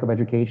because of lack of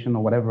education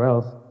or whatever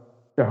else,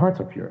 their hearts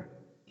are pure.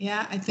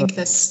 Yeah, I think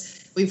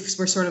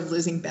we're sort of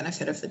losing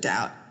benefit of the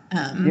doubt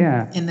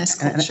in this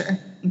culture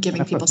and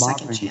giving people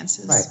second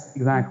chances. Right,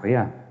 exactly,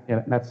 yeah.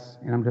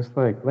 And I'm just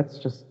like, let's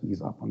just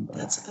ease up on that.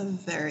 That's a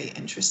very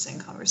interesting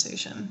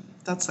conversation.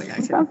 That's like, I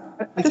just want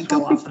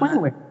to speak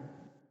plainly.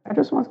 I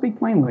just want to speak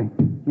plainly,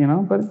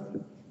 but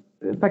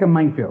it's like a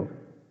minefield,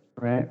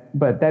 right?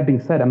 But that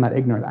being said, I'm not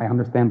ignorant. I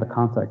understand the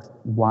context,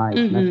 why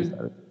it's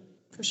necessary.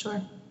 For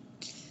sure.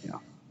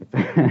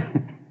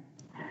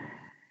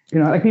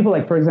 Like people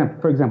for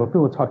example,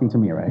 people are talking to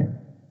me, right?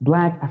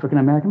 Black, African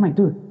American. I'm like,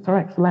 dude, it's all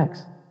right,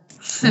 relax.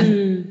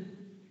 See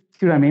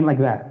what I mean? Like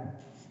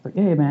that. It's like,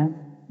 hey, man.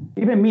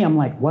 Even me, I'm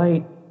like,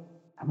 white.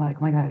 I'm like,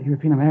 oh my God,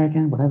 European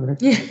American, whatever.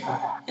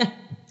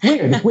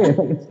 It's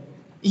weird. It's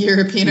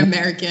European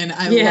American.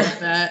 I love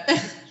that.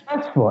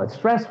 It's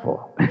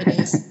stressful. It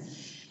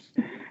is.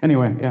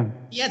 Anyway, yeah.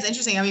 Yeah, it's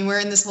interesting. We're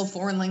in this whole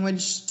foreign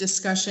language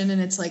discussion,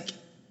 and it's like,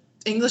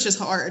 English is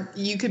hard.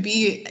 You could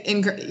be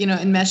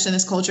enmeshed in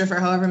this culture for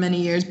however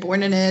many years,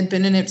 born in it,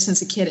 been in it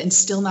since a kid, and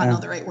still not know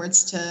the right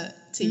words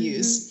to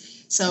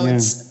use. So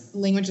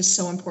language is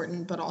so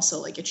important, but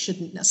also it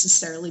shouldn't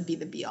necessarily be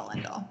the be all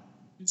end all.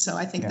 So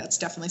I think that's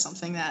definitely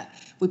something that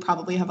we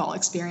probably have all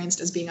experienced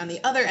as being on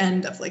the other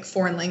end of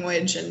foreign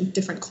language and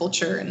different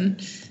culture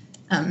and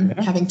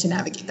having to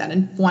navigate that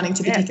and wanting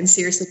to be taken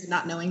seriously, but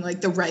not knowing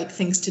the right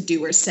things to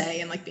do or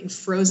say and being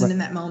frozen in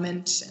that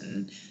moment.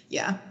 And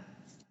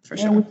for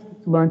sure. We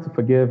need to learn to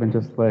forgive and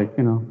just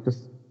just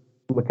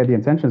look at the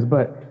intentions.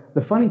 But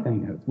the funny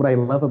thing is, what I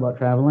love about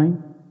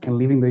traveling and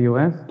leaving the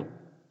U.S.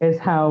 is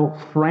how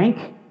frank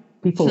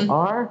people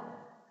are.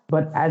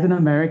 But as an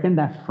American,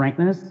 that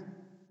frankness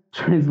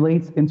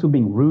translates into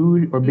being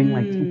rude or being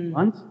too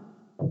blunt.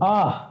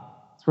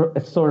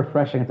 It's so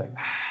refreshing. It's like,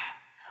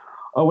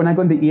 when I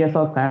go in the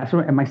ESL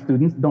classroom and my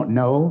students don't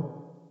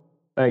know,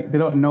 they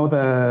don't know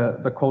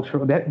the culture.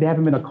 They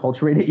haven't been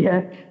acculturated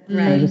yet. Right.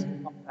 And I just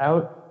come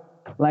out.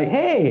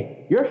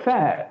 Hey, you're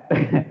fat.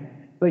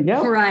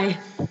 Yeah. Right.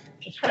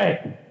 That's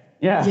right.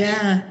 Yeah.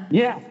 Yeah.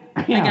 Yeah.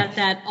 I got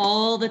that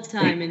all the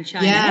time in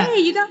China. Yeah. Hey,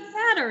 you got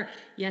that? Or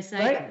yes,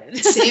 I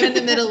did. Same in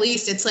the Middle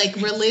East. It's like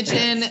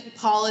religion,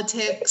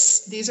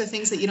 politics. These are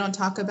things that you don't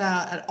talk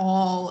about at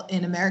all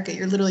in America.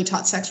 You're literally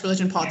taught sex,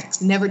 religion,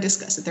 politics. Never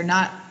discuss it. They're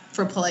not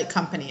for polite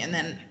company. And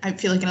then I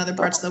feel like in other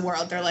parts of the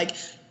world, they're like,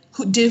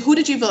 who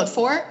did you vote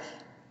for?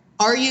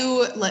 Are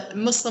you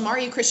Muslim? Are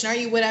you Christian? Are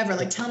you whatever?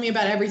 Like, tell me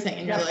about everything.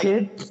 And you're like,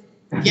 kids?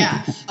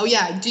 yeah. Oh,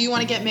 yeah. Do you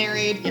want to get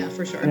married? Yeah,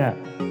 for sure. Yeah.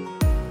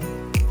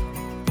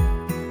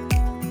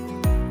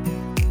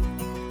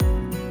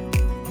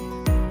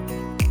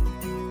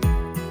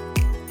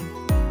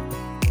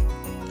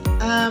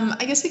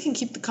 I guess we can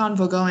keep the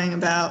convo going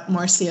about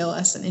more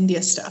CLS and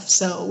India stuff.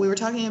 So we were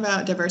talking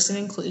about diversity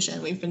and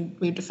inclusion.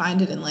 We've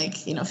defined it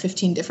in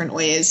 15 different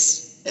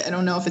ways. I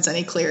don't know if it's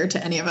any clearer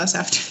to any of us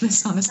after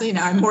this, honestly.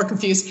 Now I'm more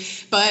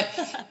confused. But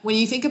when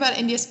you think about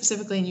India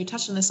specifically, and you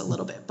touched on this a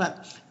little bit,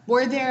 but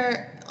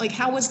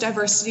how was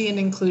diversity and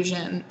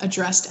inclusion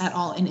addressed at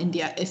all in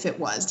India, if it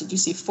was? Did you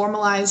see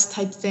formalized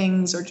type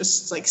things or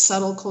just like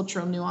subtle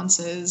cultural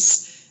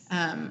nuances?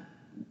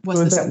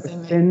 Was this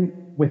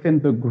something within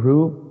the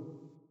group,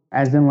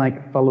 as in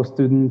like fellow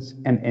students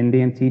and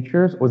Indian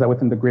teachers, or was that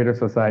within the greater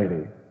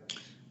society?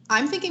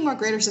 I'm thinking more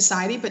greater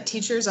society, but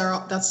teachers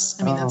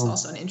that's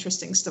also an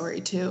interesting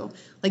story too.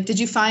 Like, did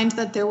you find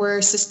that there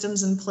were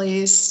systems in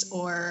place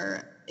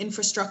or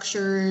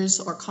infrastructures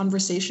or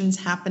conversations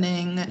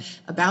happening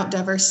about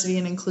diversity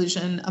and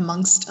inclusion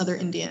amongst other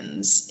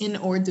Indians in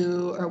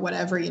Urdu or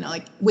whatever,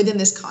 within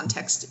this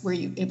context, were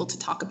you able to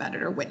talk about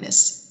it or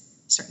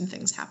witness certain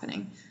things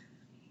happening?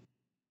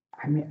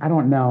 I mean, I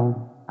don't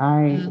know.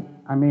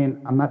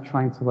 I'm not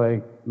trying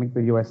to make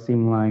the US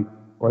seem like,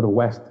 or the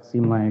West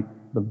seem like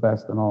the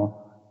best and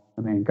all.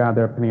 I mean, God,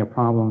 there are plenty of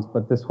problems,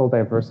 but this whole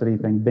diversity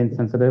thing, being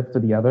sensitive to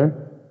the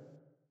other,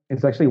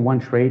 it's actually one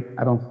trait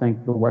I don't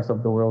think the rest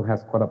of the world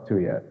has caught up to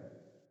yet.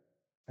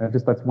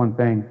 That's one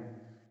thing.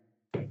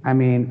 I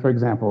mean, for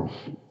example,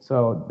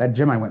 so that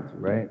gym I went to,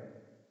 right?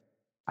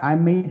 I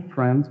made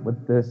friends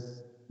with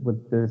this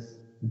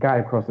guy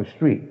across the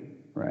street,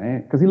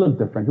 right? Because he looked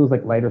different. He was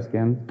like lighter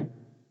skinned.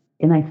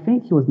 And I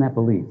think he was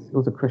Nepalese. He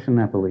was a Christian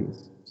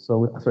Nepalese.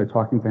 So I started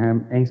talking to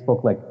him, and he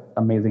spoke like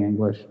amazing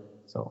English.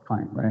 So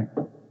fine, right?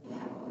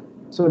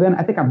 So then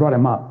I think I brought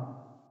him up.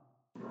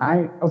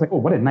 I was like, oh,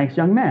 what a nice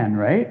young man,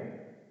 right?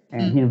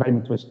 And he invited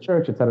me to his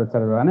church, et cetera, et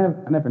cetera. I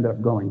never ended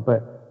up going,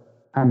 but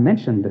I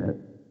mentioned it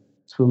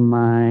to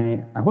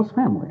my host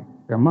family.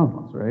 They're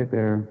Muslims, right?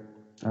 They're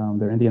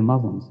Indian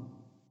Muslims.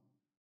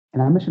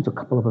 And I mentioned to a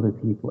couple of other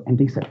people, and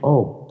they said,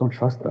 oh, don't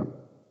trust them.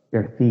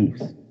 They're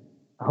thieves.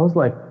 I was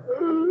like,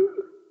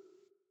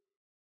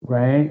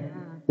 right?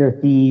 They're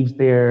thieves.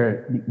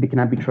 They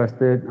cannot be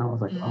trusted. And I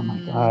was like, oh my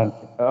God.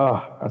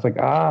 I was like,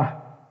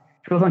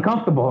 it feels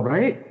uncomfortable,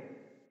 right?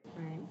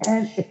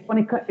 And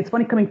it's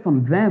funny coming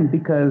from them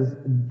because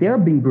they're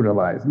being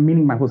brutalized,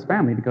 meaning my host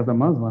family, because they're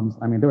Muslims.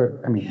 I mean,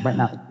 right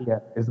now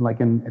India is like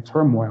in a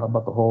turmoil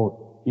about the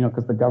whole,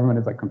 because the government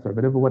is like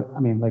conservative or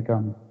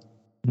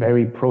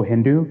very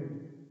pro-Hindu,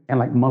 and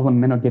like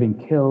Muslim men are getting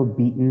killed,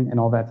 beaten, and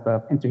all that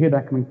stuff. And to hear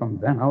that coming from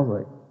them, I was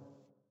like,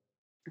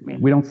 I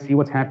mean, we don't see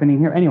what's happening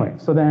here. Anyway,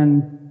 so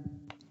then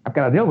I've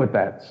got to deal with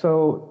that.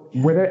 So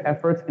were there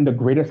efforts in the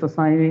greater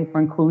society for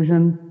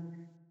inclusion?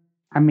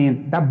 I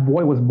mean, that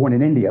boy was born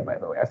in India, by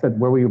the way. I said,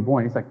 where were you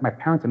born? He's like, my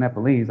parents are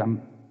Nepalese.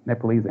 I'm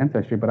Nepalese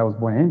ancestry, but I was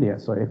born in India.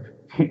 So if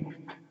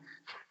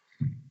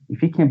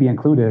he can't be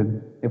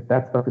included, if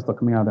that stuff is still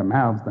coming out of their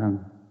mouths,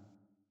 then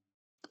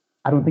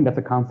I don't think that's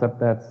a concept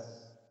that's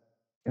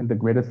in the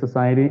greater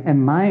society.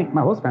 And my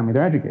host family,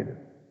 they're educated.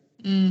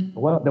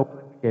 Well, they're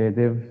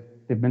educated.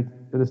 They've been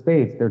to the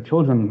States. Their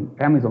children,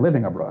 families are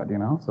living abroad,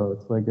 So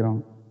it's like,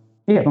 don't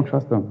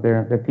trust them.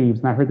 They're thieves.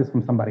 And I heard this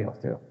from somebody else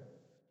too,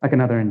 like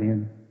another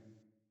Indian.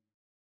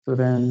 So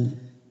then,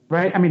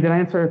 right? I mean, did I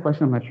answer your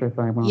question? I'm not sure if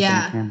I went off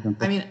on a tangent.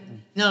 I mean,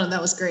 no,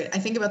 that was great. I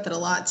think about that a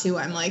lot too.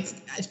 I'm like,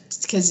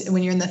 because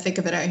when you're in the thick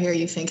of it out here,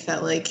 you think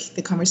that like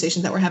the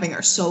conversations that we're having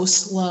are so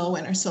slow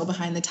and are so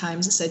behind the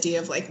times. This idea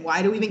of like,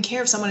 why do we even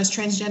care if someone is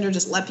transgender?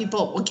 Just let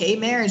people, gay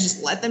marriage,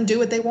 just let them do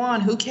what they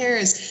want. Who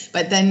cares?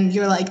 But then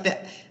you're like,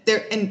 they're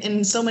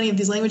in so many of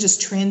these languages,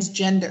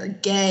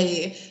 transgender,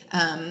 gay,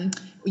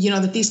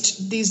 that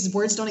these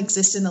words don't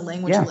exist in the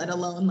language, let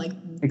alone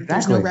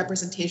there's no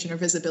representation or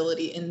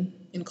visibility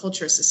in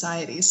culture,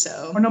 society.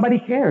 So or nobody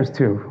cares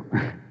to,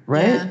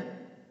 right? Yeah.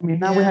 I mean,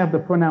 now we have the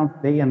pronouns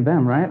they and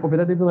them, right? Over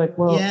there they'd be like,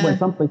 well, when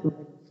some places,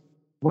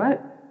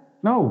 what?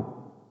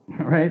 No,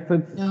 right?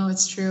 So no,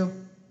 it's true.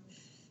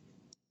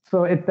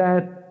 So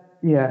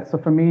so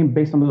for me,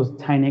 based on those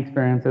tiny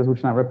experiences,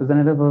 which are not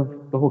representative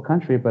of the whole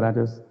country, but I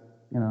just,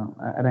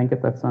 I didn't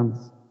get that sense.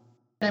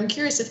 I'm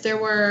curious if there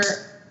were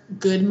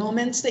good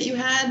moments that you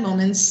had,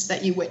 moments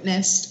that you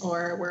witnessed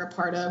or were a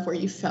part of where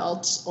you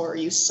felt or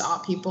you saw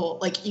people,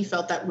 like you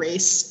felt that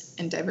race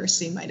and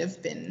diversity might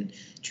have been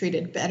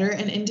treated better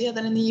in India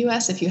than in the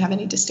US, if you have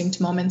any distinct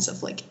moments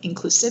of like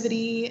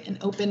inclusivity and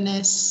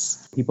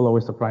openness. People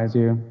always surprise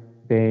you.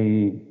 say,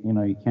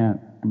 you can't,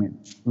 I mean,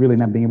 really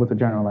not being able to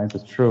generalize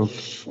is true.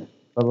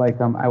 But like,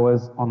 I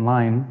was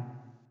online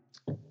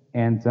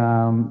and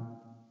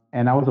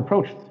I was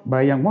approached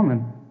by a young woman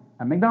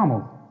at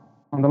McDonald's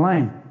on the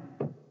line,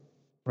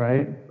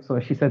 right? So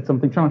she said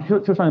something, she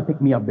was trying to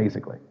pick me up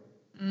basically,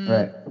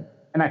 right?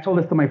 And I told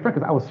this to my friend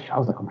because I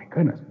was like, oh my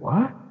goodness,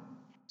 what?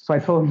 So I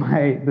told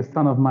the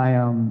son of my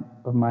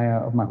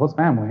host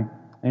family,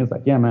 and he was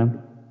like, yeah,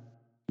 man,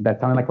 that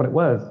sounded like what it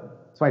was.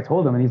 So I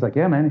told him, and he's like,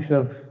 yeah, man, you should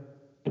have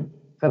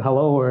said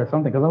hello or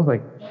something, because I was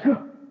like,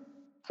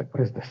 it's like,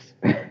 what is this?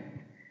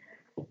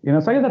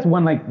 So I guess that's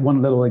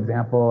one little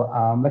example.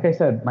 Like I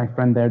said, my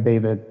friend there,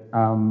 David,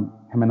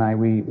 him and I,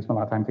 we spent a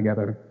lot of time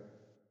together.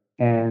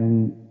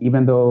 And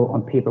even though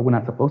on paper we're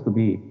not supposed to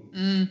be,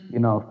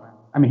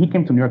 I mean, he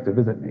came to New York to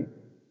visit me,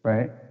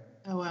 right?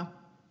 Oh, wow.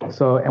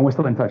 So, and we're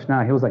still in touch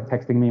now. He was like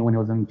texting me when he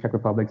was in Czech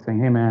Republic saying,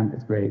 hey man,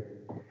 it's great.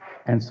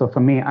 And so for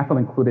me, I felt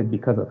included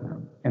because of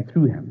him and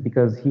through him,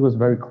 because he was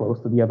very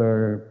close to the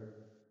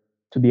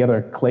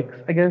other cliques,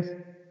 I guess.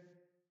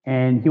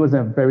 And he was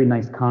a very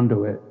nice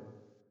conduit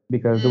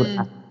because they would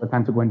ask for the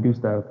time to go and do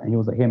stuff. And he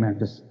was like, hey man,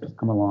 just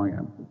come along.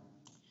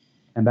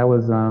 And that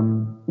was,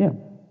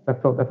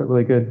 that felt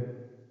really good.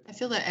 I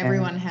feel that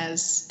everyone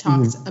has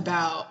talked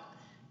about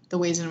the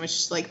ways in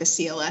which like the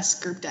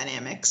CLS group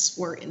dynamics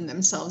were in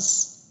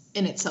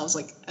itself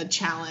like a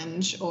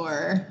challenge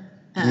or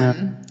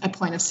a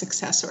point of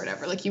success or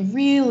whatever. Like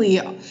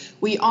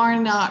we are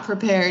not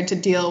prepared to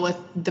deal with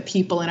the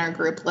people in our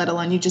group, let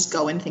alone you just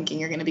go in thinking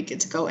you're going to be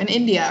good to go in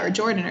India or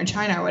Jordan or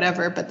China or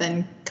whatever, but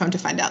then come to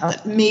find out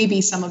that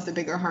maybe some of the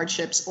bigger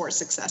hardships or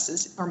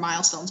successes or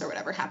milestones or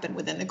whatever happen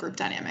within the group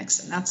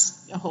dynamics. And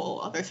that's a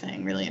whole other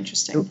thing, really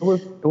interesting. It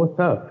was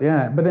tough,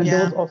 yeah. But then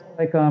there was also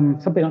like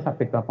something else I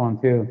picked up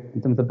on too,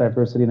 in terms of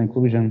diversity and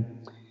inclusion.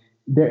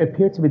 There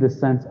appeared to be this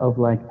sense of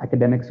like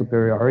academic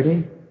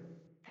superiority.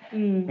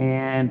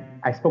 And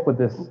I spoke about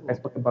this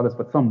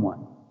with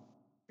someone.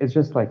 It's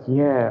just like,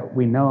 yeah,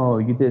 we know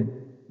you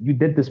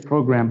did this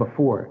program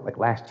before, like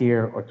last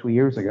year or 2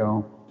 years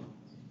ago.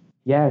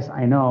 Yes,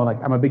 I know,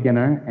 like I'm a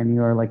beginner and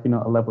you're like,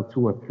 a level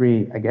 2 or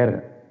 3, I get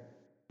it.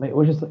 Like it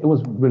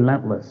was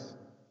relentless.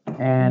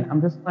 And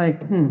I'm just like,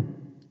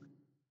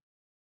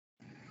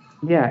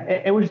 yeah,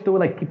 it was just the way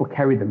like people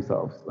carried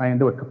themselves. Like,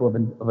 there were a couple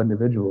of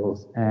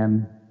individuals,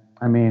 and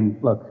I mean,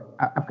 look,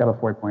 I've got a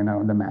 4.0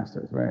 in the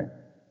masters, right?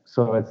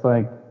 So it's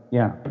like,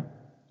 yeah,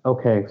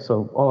 okay,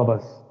 so all of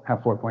us have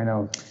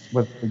 4.0s.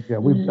 But yeah,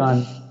 we've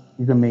done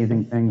these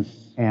amazing things.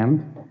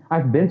 And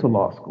I've been to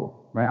law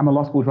school, right? I'm a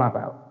law school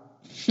dropout.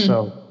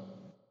 So,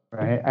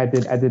 right, I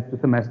did 2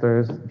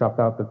 semesters, dropped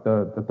out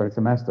the third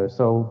semester.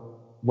 So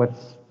we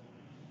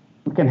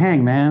can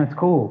hang, man, it's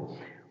cool.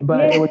 But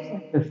it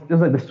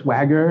was like the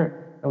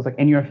swagger that was like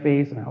in your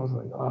face, and I was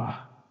like, oh.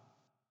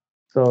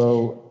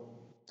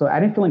 So I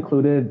didn't feel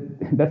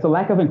included. That's a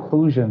lack of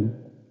inclusion.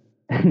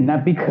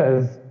 Not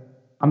because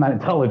I'm not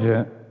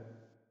intelligent,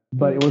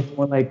 but it was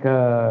more like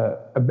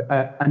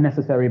a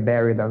unnecessary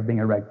barrier that was being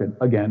erected.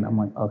 Again, I'm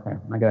like, okay,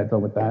 I gotta deal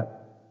with that.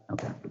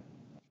 Okay.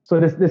 So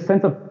this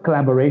sense of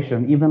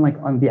collaboration, even like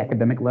on the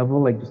academic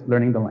level, like just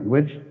learning the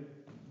language,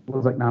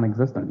 was like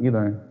non-existent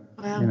either.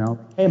 Wow.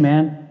 Hey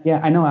man, yeah,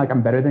 I know like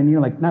I'm better than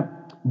you, like not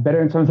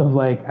better in terms of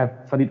like I've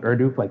studied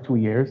Urdu for like 2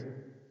 years.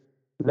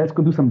 Let's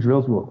go do some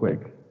drills real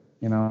quick.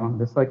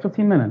 Just like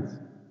 15 minutes.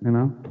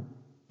 No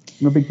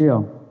big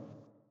deal.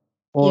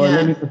 Or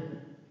maybe just,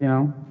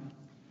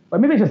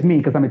 but maybe it's just me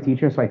because I'm a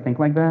teacher, so I think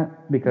like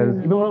that. Because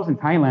even when I was in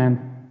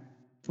Thailand,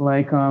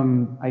 like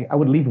I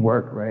would leave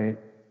work, right?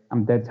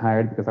 I'm dead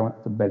tired because I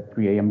went to bed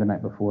 3 a.m. the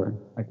night before,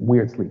 like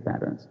weird sleep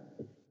patterns.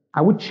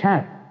 I would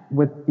chat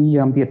with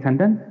the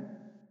attendant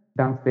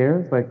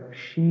downstairs, like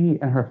she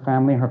and her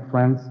family, her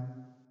friends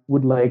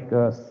would like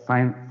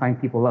sign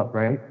people up,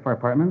 right, for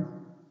apartments.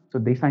 So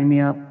they signed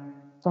me up.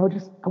 So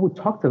I would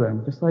talk to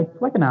them just like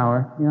an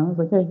hour, I was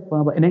like, hey,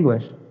 well, in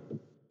English.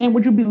 And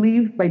would you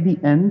believe by the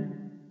end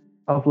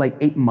of like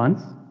 8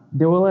 months,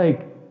 they were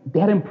like,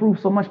 they had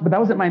improved so much, but that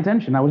wasn't my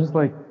intention. I was just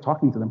like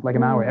talking to them for like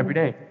an hour every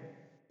day,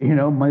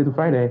 Monday to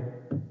Friday.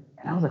 And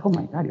I was like, oh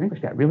my God, your English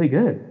got really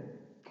good.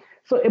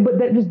 So, but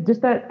that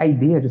just that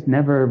idea just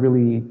never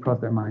really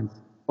crossed their minds.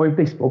 Or if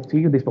they spoke to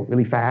you, they spoke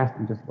really fast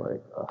and just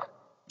like, ugh.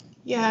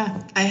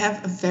 Yeah, I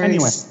had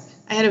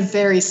a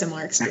very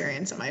similar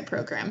experience in my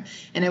program,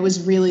 and it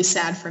was really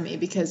sad for me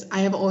because I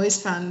have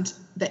always found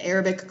the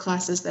Arabic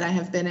classes that I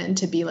have been in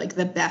to be like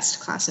the best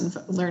class and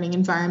learning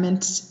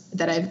environment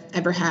that I've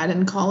ever had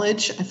in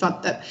college. I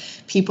thought that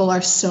people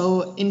are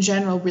so, in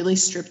general, really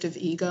stripped of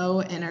ego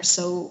and are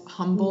so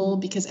humble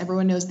because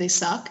everyone knows they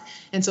suck.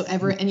 And so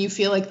and you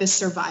feel like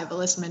this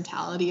survivalist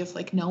mentality of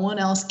like, no one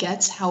else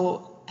gets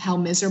how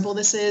miserable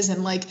this is,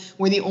 and like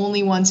we're the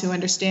only ones who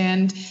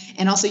understand,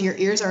 and also your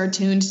ears are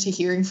attuned to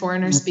hearing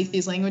foreigners speak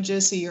these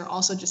languages, so you're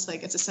also just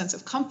like, it's a sense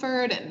of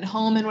comfort and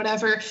home and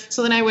whatever.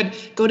 So then I would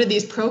go to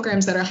these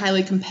programs that are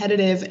highly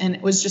competitive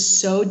and was just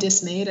so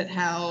dismayed at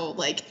how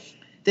like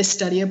this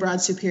study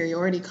abroad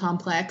superiority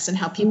complex and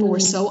how people were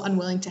so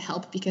unwilling to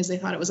help because they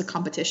thought it was a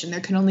competition. There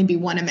can only be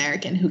one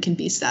American who can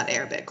beat that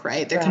Arabic,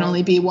 right? There can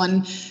only be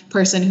one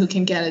person who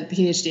can get a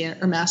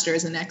PhD or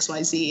master's in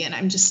XYZ. And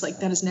I'm just like,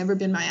 that has never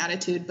been my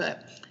attitude,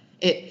 but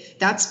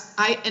that's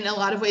in a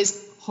lot of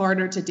ways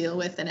harder to deal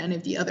with than any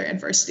of the other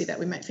adversity that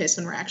we might face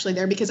when we're actually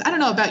there. Because I don't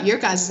know about your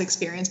guys'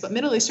 experience, but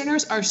Middle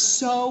Easterners are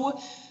so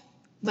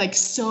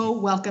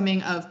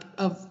welcoming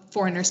of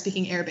foreigners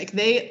speaking Arabic.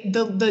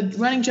 The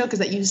running joke is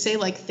that you say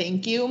like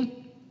thank you,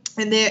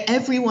 and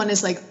everyone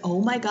is like,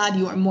 oh my God,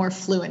 you are more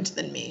fluent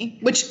than me,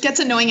 which gets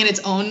annoying in its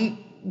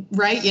own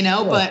right,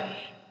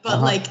 but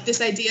like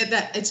this idea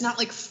that it's not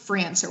like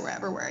France or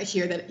wherever where I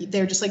hear that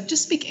they're just like,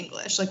 just speak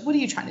English. Like, what are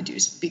you trying to do?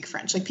 Speak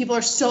French. Like, people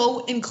are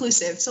so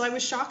inclusive. So I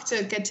was shocked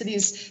to get to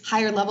these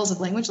higher levels of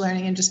language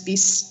learning and just be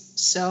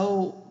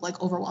so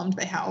like overwhelmed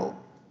by how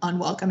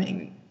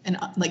unwelcoming and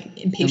like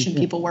impatient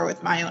people were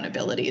with my own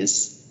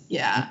abilities.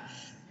 Yeah.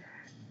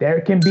 There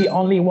can be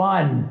only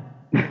one.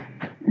 You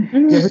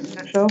ever seen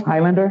that show,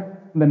 Highlander,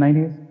 in the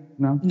 90s?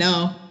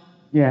 No?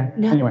 Yeah.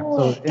 No. Anyway,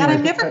 God,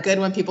 I'm never good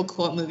when people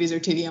quote movies or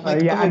TV. I'm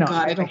like, I know.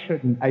 God.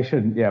 I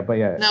shouldn't. Yeah, but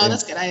yeah. No,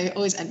 that's good. I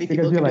always envy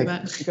people who can do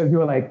that. Because you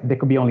were like, there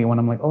could be only one.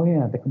 I'm like, oh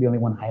yeah, there could be only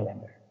one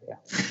Highlander. Yeah.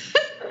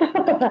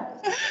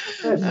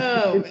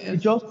 Man.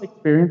 Did you also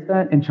experience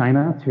that in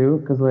China too?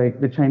 Because like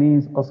the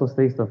Chinese also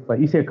say stuff like,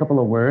 you say a couple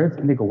of words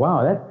and they go,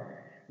 wow,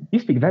 you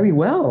speak very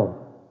well.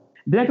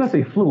 They're not gonna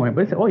say fluent,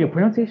 but they say, oh, your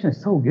pronunciation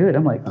is so good.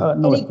 I'm like,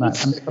 no, it's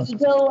not. You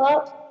go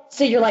up.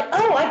 So you're like,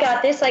 oh, I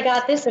got this.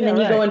 And then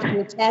you go into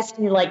your test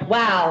and you're like,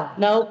 wow,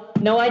 no,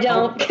 I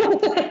don't.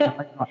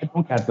 I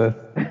don't got this.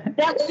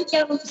 That lady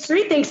on the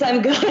street thinks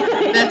I'm good.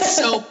 That's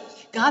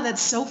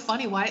so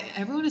funny. Why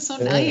everyone is so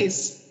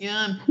nice.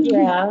 Yeah.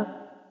 Yeah.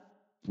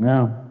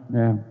 Yeah.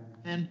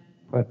 Man.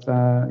 But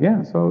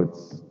so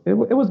it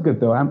was good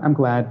though. I'm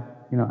glad,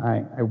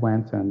 I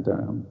went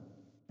and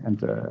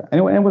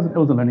anyway, it was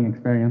a learning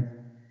experience.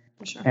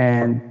 For sure.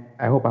 And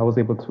I hope I was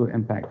able to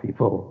impact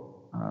people,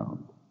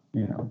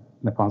 in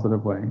a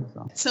positive way.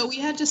 So we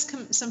had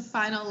just some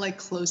final like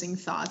closing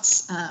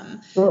thoughts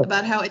Sure.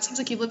 about how it seems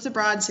like you've lived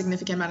abroad a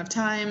significant amount of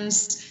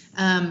times,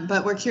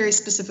 but we're curious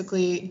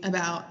specifically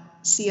about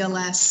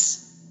CLS,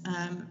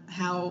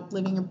 how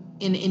living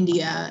in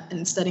India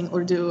and studying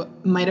Urdu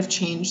might have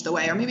changed the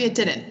way, or maybe it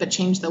didn't, but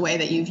changed the way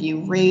that you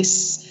view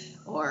race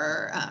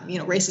or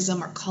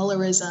racism or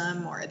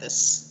colorism or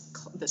this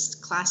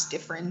class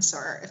difference,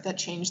 or if that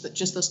changed, that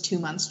just those 2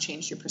 months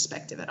changed your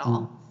perspective at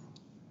all.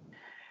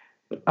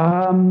 It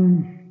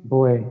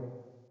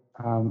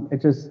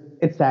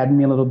saddened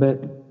me a little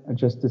bit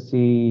just to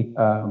see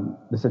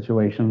the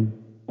situation.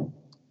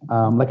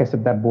 Like I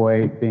said, that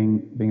boy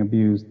being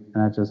abused,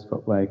 and I just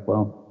felt like,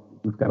 well,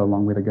 we've got a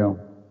long way to go.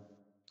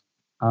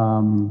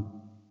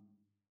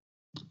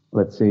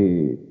 Let's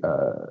see,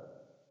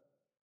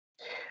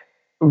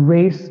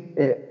 race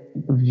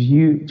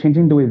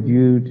changing the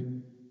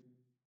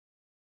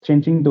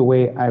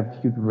way I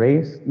viewed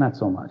race, not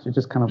so much. It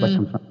just kind of like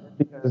confirmed it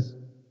because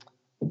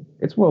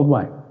it's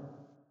worldwide.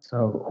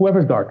 So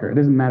whoever's darker, it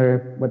doesn't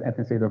matter what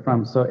ethnicity they're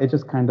from. So it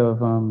just kind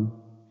of,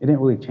 it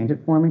didn't really change it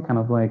for me, kind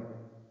of like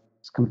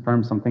just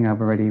confirm something I've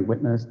already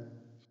witnessed.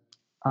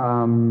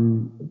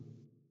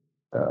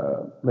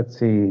 Let's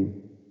see.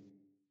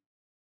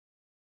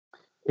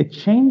 It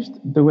changed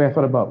the way I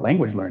thought about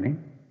language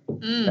learning.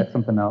 That's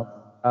something else.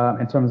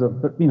 In terms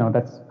of,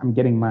 that's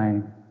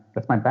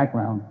my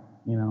background,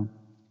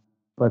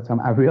 But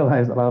I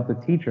realized a lot of the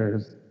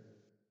teachers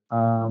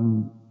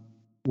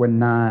were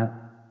not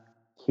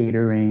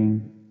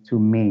catering to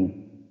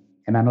me.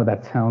 And I know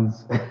that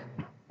sounds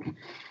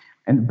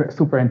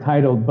super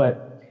entitled,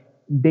 but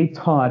they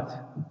taught,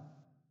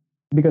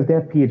 because they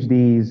have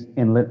PhDs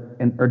in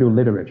Urdu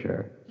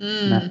literature,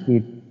 not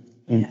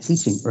in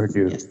teaching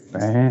Urdu,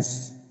 right?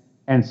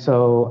 And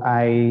so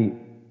I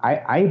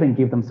even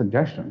gave them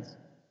suggestions.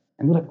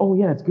 And they're like, oh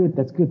yeah, that's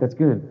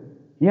good.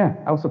 Yeah,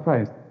 I was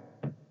surprised.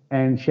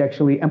 And she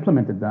actually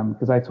implemented them,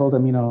 because I told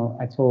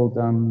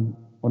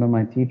one of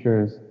my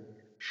teachers,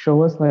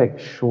 show us like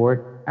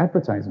short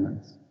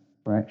advertisements,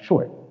 right?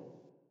 Short,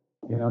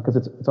 because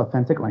it's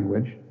authentic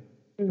language,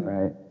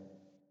 right?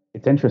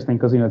 It's interesting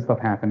because, it's stuff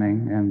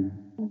happening, and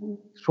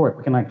short,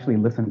 we can actually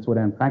listen to it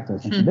and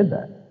practice. And she did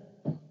that.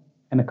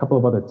 And a couple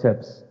of other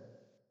tips,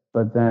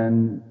 but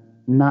then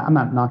I'm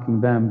not knocking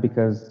them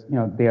because,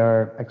 they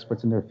are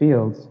experts in their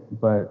fields,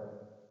 but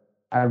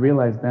I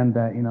realized then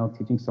that,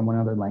 teaching someone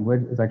another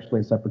language is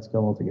actually a separate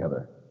skill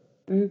altogether,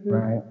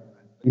 right?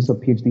 These are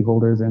PhD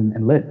holders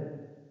in lit,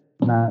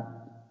 not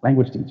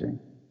language teaching.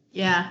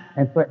 Yeah.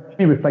 And so it made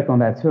me reflect on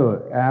that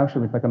too. I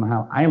actually reflect on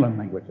how I learn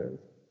languages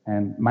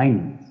and my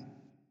needs,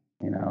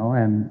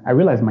 and I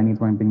realized my needs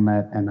weren't being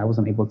met, and I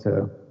wasn't able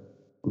to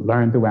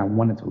learn the way I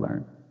wanted to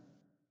learn.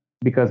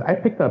 Because I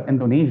picked up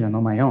Indonesian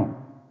on my own,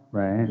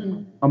 right?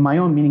 On my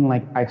own, meaning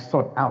like I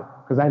sought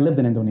out, because I lived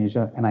in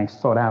Indonesia and I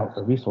sought out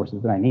the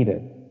resources that I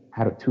needed. I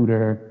had a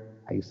tutor,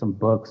 I used some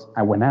books,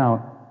 I went out,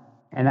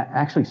 and I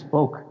actually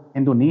spoke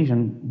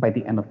Indonesian by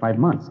the end of 5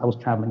 months. I was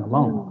traveling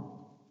alone.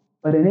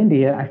 But in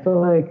India, I feel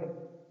like,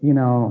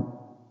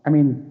 I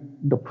mean,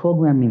 the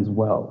program means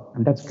well,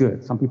 and that's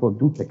good. Some people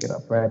do pick it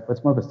up, right? But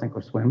it's more of a sink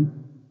or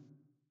swim.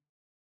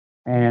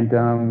 And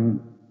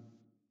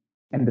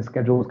and the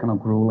schedule was kind of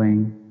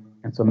grueling.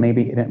 And so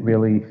maybe it didn't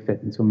really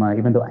fit into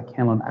even though I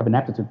have an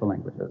aptitude for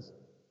languages,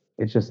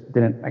 it just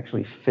didn't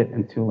actually fit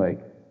into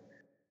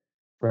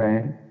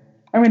right?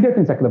 I mean, there are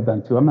things I could have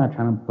done too. I'm not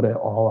trying to put it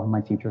all on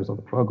my teachers or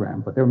the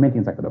program, but there were many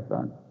things I could have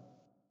done.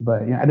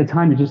 But at the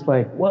time, you're just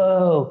like,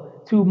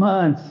 whoa, 2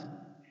 months.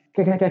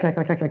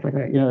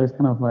 It's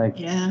kind of like,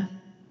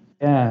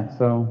 yeah.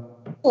 So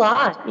a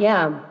lot,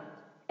 yeah.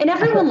 And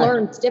everyone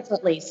learns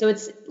differently. So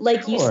it's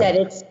like you said,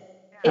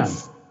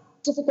 it's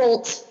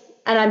difficult.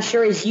 And I'm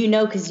sure, as you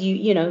know, because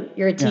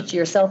you're a teacher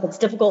yourself, it's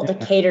difficult to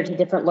cater to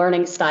different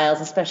learning styles,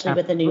 especially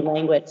with a new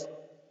language.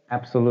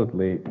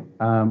 Absolutely,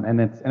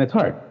 and it's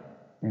hard,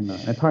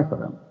 it's hard for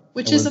them.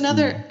 Which is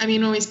another. I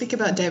mean, when we speak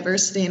about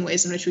diversity and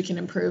ways in which we can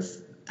improve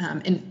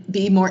and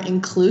be more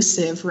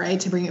inclusive, right?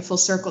 To bring it full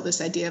circle,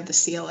 this idea of the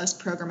CLS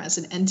program as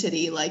an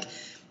entity,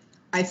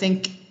 I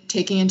think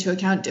taking into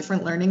account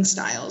different learning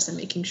styles and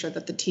making sure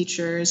that the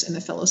teachers and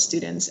the fellow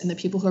students and the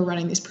people who are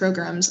running these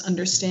programs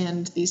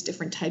understand these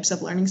different types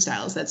of learning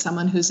styles, that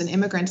someone who's an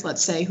immigrant,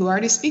 let's say, who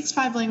already speaks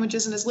 5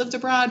 languages and has lived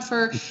abroad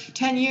for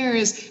 10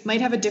 years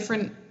might have a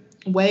different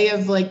way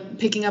of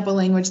picking up a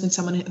language than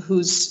someone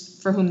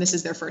for whom this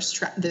is their first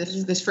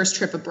this first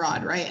trip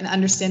abroad, right? And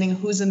understanding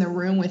who's in the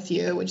room with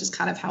you, which is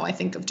kind of how I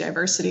think of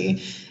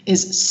diversity,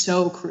 is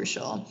so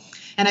crucial.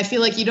 And I feel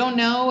like you don't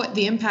know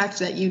the impact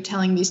that you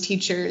telling these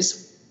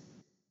teachers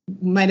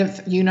might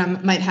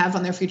have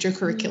on their future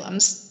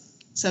curriculums.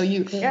 So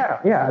you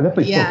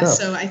definitely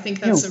so I think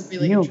that's a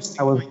really interesting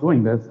I was point.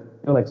 doing this.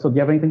 They're like, so do you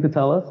have anything to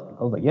tell us?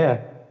 I was like,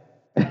 yeah.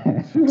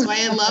 That's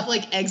why I love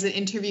exit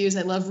interviews.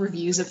 I love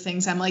reviews of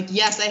things. I'm like,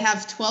 yes, I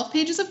have 12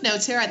 pages of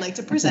notes here I'd like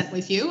to present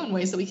with you in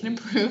ways that we can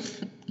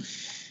improve.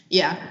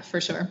 Yeah,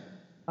 for sure.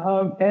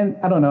 And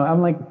I don't know,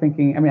 I'm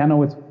thinking, I mean, I know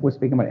we're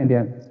speaking about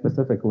India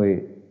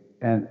specifically,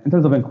 and in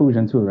terms of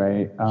inclusion too,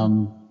 right?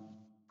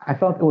 I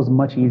felt it was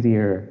much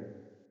easier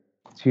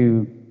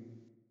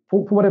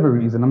for whatever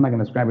reason, I'm not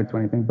going to ascribe it to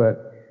anything,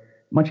 but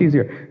much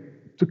easier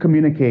to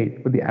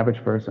communicate with the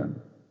average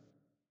person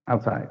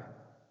outside,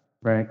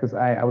 right? Because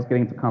I was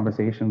getting into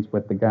conversations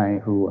with the guy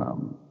who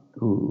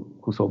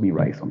sold me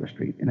rice on the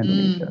street in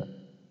Indonesia,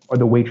 or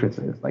the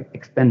waitresses,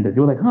 extended.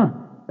 They were like, huh,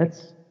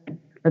 let's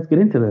get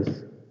into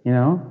this,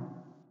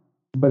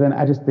 But then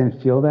I just didn't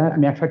feel that. I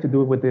mean, I tried to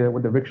do it with the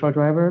rickshaw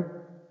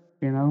driver,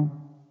 a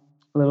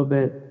little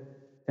bit,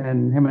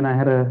 and him and I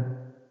had a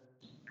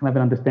kind of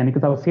an understanding,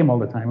 because I would see him all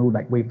the time. We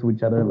would wave to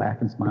each other,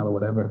 laugh and smile or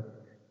whatever.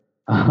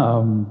 But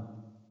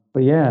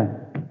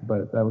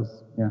that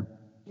was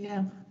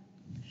Yeah.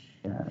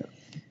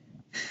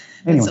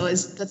 Anyway.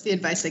 That's the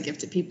advice I give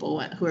to people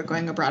who are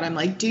going abroad. I'm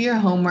like, do your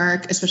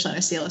homework, especially on a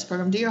CLS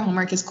program. Do your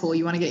homework is cool.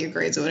 You want to get your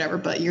grades or whatever,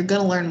 but you're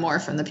going to learn more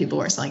from the people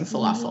who are selling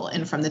falafel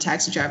and from the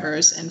taxi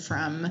drivers and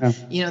from,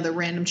 the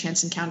random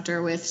chance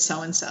encounter with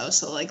so-and-so.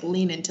 So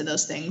lean into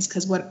those things,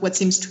 because what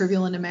seems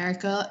trivial in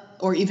America,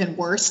 or even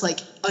worse,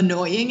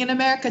 annoying in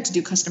America to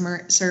do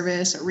customer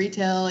service or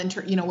retail,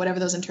 whatever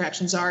those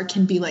interactions are,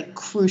 can be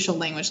crucial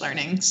language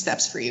learning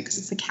steps for you, because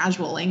it's the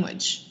casual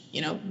language,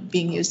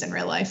 being used in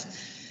real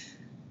life.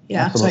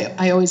 Yeah, absolutely. So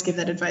I always give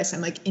that advice.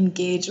 I'm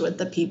engage with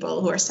the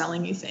people who are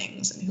selling you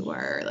things and who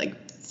are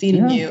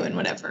feeding you and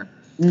whatever.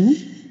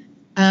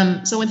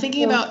 Mm-hmm. So when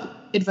thinking about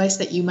advice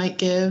that you might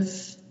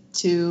give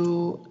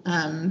to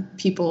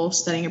people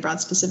studying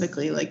abroad,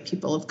 specifically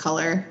people of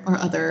color or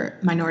other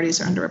minorities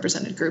or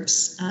underrepresented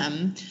groups,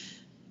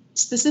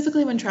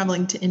 specifically when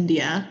traveling to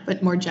India,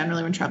 but more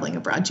generally when traveling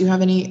abroad, do you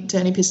have any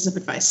pieces of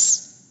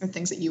advice or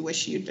things that you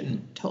wish you'd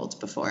been told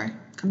before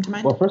come to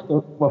mind? Well,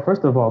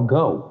 first of all,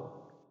 go.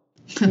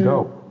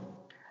 Go.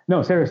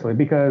 No, seriously,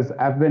 because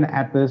I've been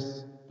at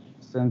this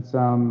since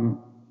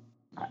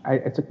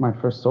I took my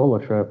first solo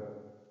trip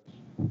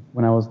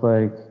when I was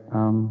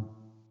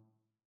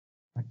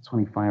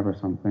 25 or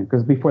something.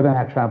 Because before that,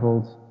 I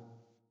traveled,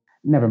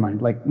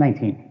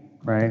 19,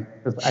 right?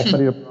 Because I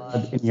studied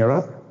abroad in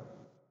Europe,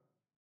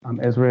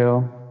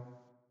 Israel,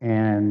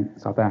 and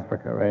South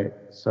Africa, right?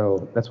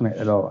 So that's when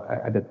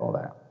I did all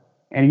that.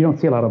 And you don't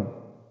see a lot of,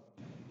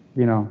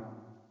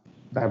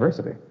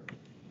 diversity.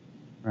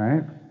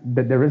 Right?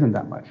 But there isn't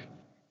that much.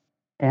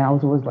 And I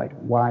was always like,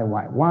 why?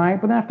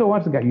 But then after a while,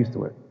 I just got used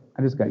to it.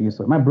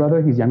 My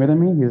brother, he's younger than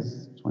me.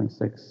 He's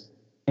 26.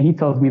 And he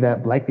tells me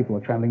that Black people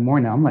are traveling more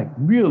now. I'm like,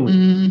 really?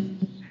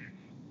 Mm-hmm.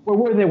 Where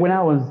were they when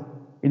I was,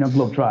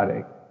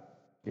 globetrotting?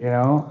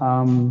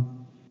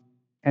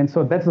 And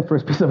so that's the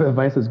first piece of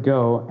advice is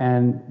go.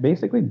 And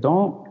basically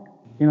don't,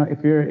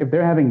 if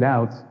they're having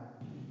doubts,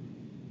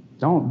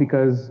 don't,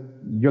 because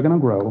you're going to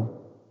grow,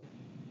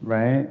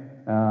 right?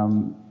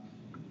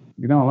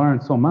 You're going to learn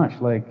so much,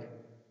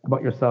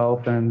 about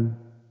yourself and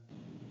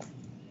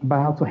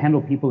about how to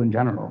handle people in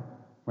general,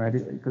 right?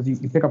 Because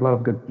you pick up a lot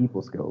of good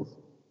people skills.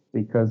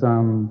 Because,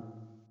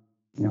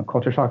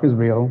 culture shock is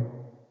real.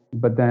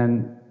 But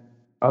then,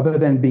 other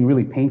than being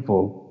really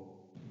painful,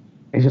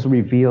 it just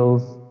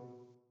reveals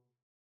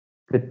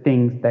the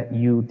things that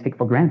you take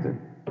for granted.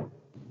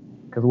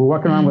 Because we're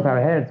walking around with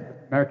our heads,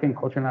 American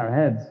culture in our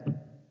heads,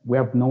 we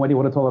have no idea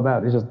what it's all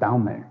about. It's just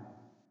down there.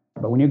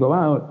 But when you go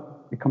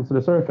out, it comes to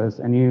the surface,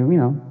 and you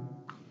know.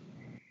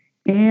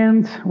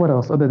 And what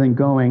else other than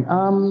going?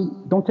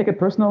 Don't take it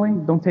personally.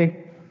 Don't take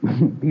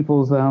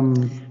people's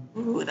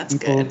Ooh, that's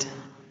good.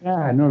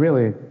 Yeah, no,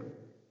 really.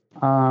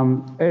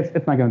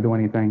 It's not gonna do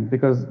anything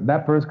because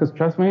that person. Because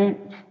trust me,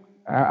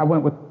 I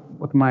went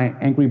with my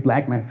angry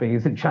black man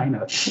face in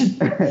China,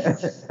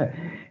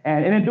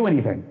 and it didn't do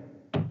anything.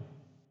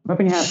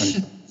 Nothing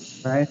happened,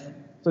 right?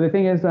 So the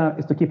thing is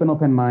to keep an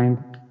open mind,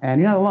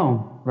 and you're not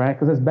alone, right?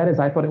 Because as bad as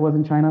I thought it was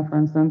in China, for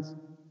instance,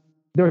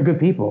 there were good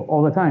people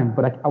all the time,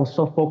 but I was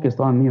so focused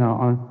on,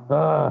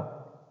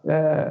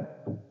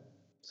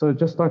 So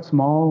just start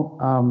small.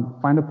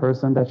 Find a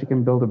person that you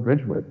can build a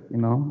bridge with,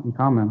 in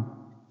common.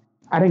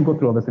 I didn't go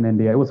through all this in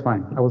India. It was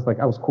fine. I was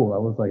cool. I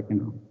was like,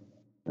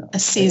 a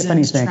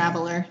seasoned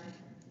traveler.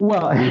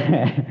 Well,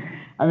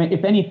 I mean,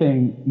 if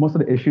anything, most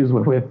of the issues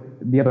were with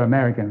the other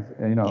Americans,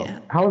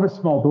 however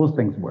small those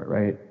things were,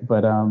 right?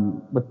 But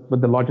with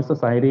the larger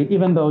society,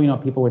 even though,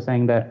 people were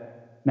saying that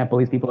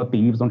Nepalese people are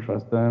thieves, don't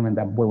trust them, and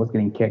that boy was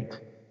getting kicked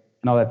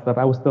and all that stuff,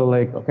 I was still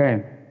like,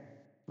 okay,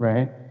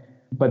 right?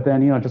 But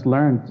then, just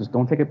learn, just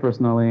don't take it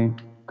personally,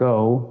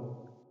 go,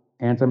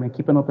 and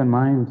keep an open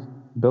mind,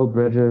 build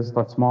bridges,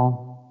 start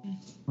small,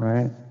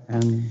 right?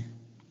 And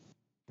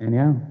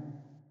yeah,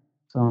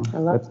 so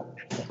that's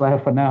what I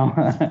have for now.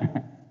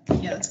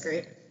 Yeah, that's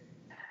great.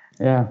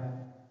 Yeah,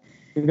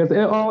 because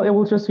it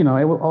will just, it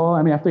will all,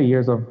 I mean, after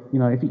years of,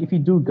 if you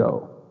do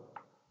go,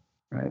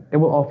 right, it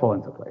will all fall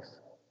into place.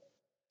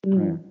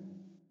 Right.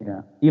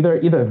 Yeah.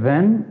 Either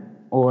then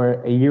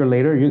or a year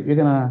later, you're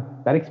gonna,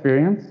 that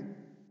experience,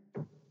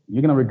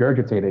 you're gonna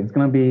regurgitate it. It's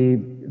gonna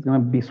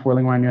be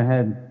swirling around your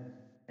head.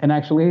 And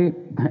actually,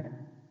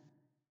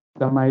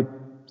 that might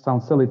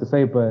sound silly to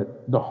say,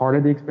 but the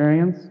harder the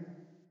experience,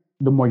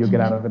 the more you'll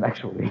get out of it.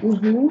 Actually.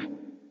 Mm-hmm.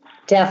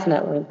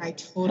 Definitely. I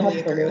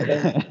totally agree with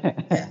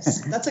that.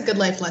 Yes, that's a good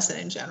life lesson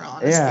in general.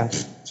 Honestly. Yeah.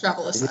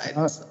 Travel aside.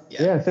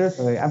 Yeah,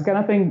 seriously. I've got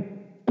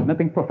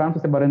nothing profound to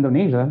say about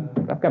Indonesia.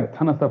 I've got a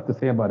ton of stuff to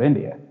say about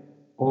India,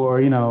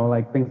 or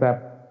like things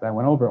that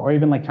went over, or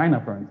even like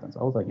China, for instance.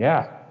 I was like,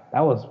 yeah,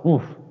 that was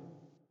oof.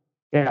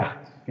 Yeah,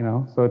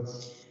 so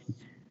it's.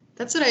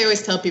 That's what I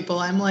always tell people.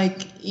 I'm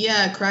like,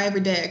 yeah, cry every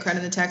day. I cried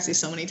in the taxi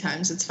so many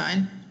times. It's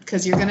fine.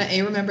 Because you're going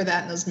to, remember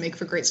that, and those make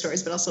for great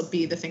stories, but also,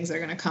 B, the things that are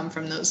going to come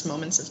from those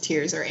moments of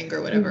tears or anger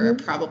or whatever are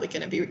probably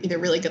going to be either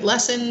really good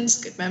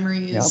lessons, good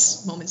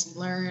memories, moments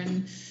you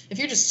learn. If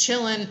you're just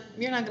chilling,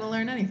 you're not going to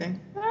learn anything.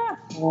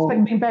 It's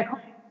like being back home,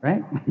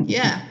 right?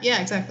 Yeah,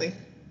 exactly.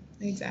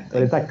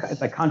 But it's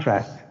that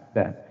contrast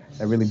that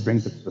really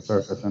brings it to the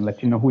surface and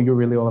lets you know who you're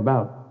really all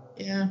about.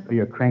 Yeah. Are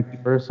you a cranky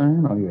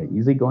person, or you're an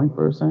easygoing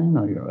person,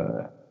 or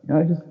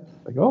you're just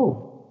like,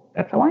 oh,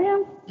 that's how I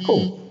am?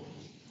 Cool.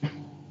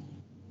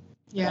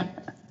 Yeah.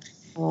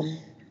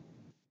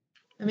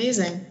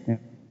 Amazing. Yeah.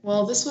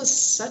 Well, this was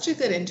such a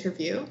good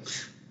interview.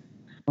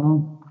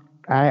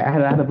 I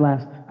had a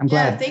blast. I'm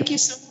glad. Yeah, thank you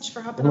so much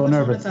for hopping on the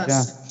phone with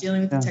us,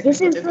 dealing with the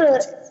technical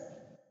difficulties.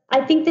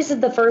 I think this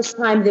is the first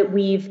time that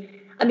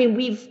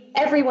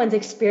everyone's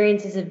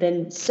experiences have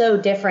been so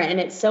different, and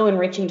it's so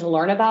enriching to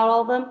learn about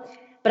all of them.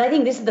 But I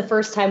think this is the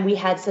first time we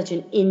had such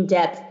an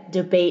in-depth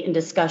debate and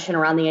discussion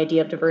around the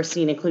idea of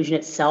diversity and inclusion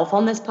itself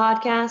on this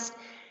podcast.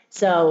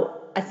 So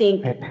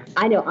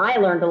I know I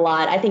learned a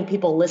lot. I think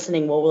people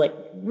listening will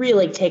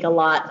really take a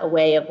lot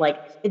away of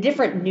the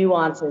different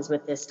nuances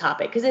with this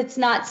topic, because it's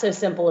not so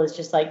simple as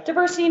just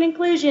diversity and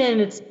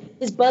inclusion. It's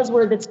this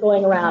buzzword that's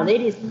going around.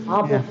 It is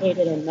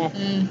complicated and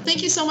messy.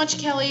 Thank you so much,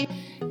 Kelly.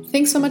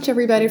 Thanks so much,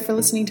 everybody, for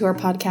listening to our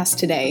podcast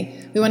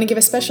today. We want to give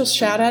a special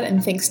shout out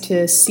and thanks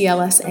to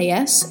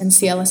CLS-AS and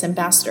CLS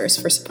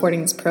ambassadors for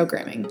supporting this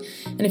programming.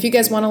 And if you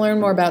guys want to learn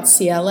more about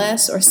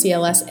CLS or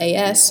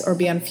CLS-AS or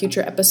be on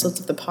future episodes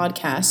of the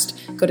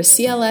podcast, go to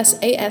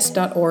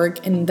clsas.org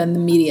and then the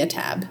media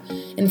tab.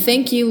 And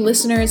thank you,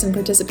 listeners and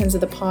participants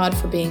of the pod,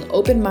 for being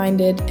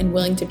open-minded and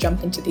willing to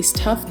jump into these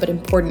tough but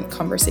important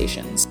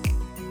conversations.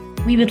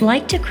 We would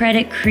like to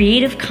credit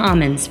Creative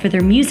Commons for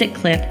their music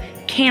clip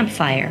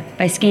Campfire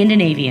by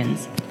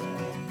Scandinavians.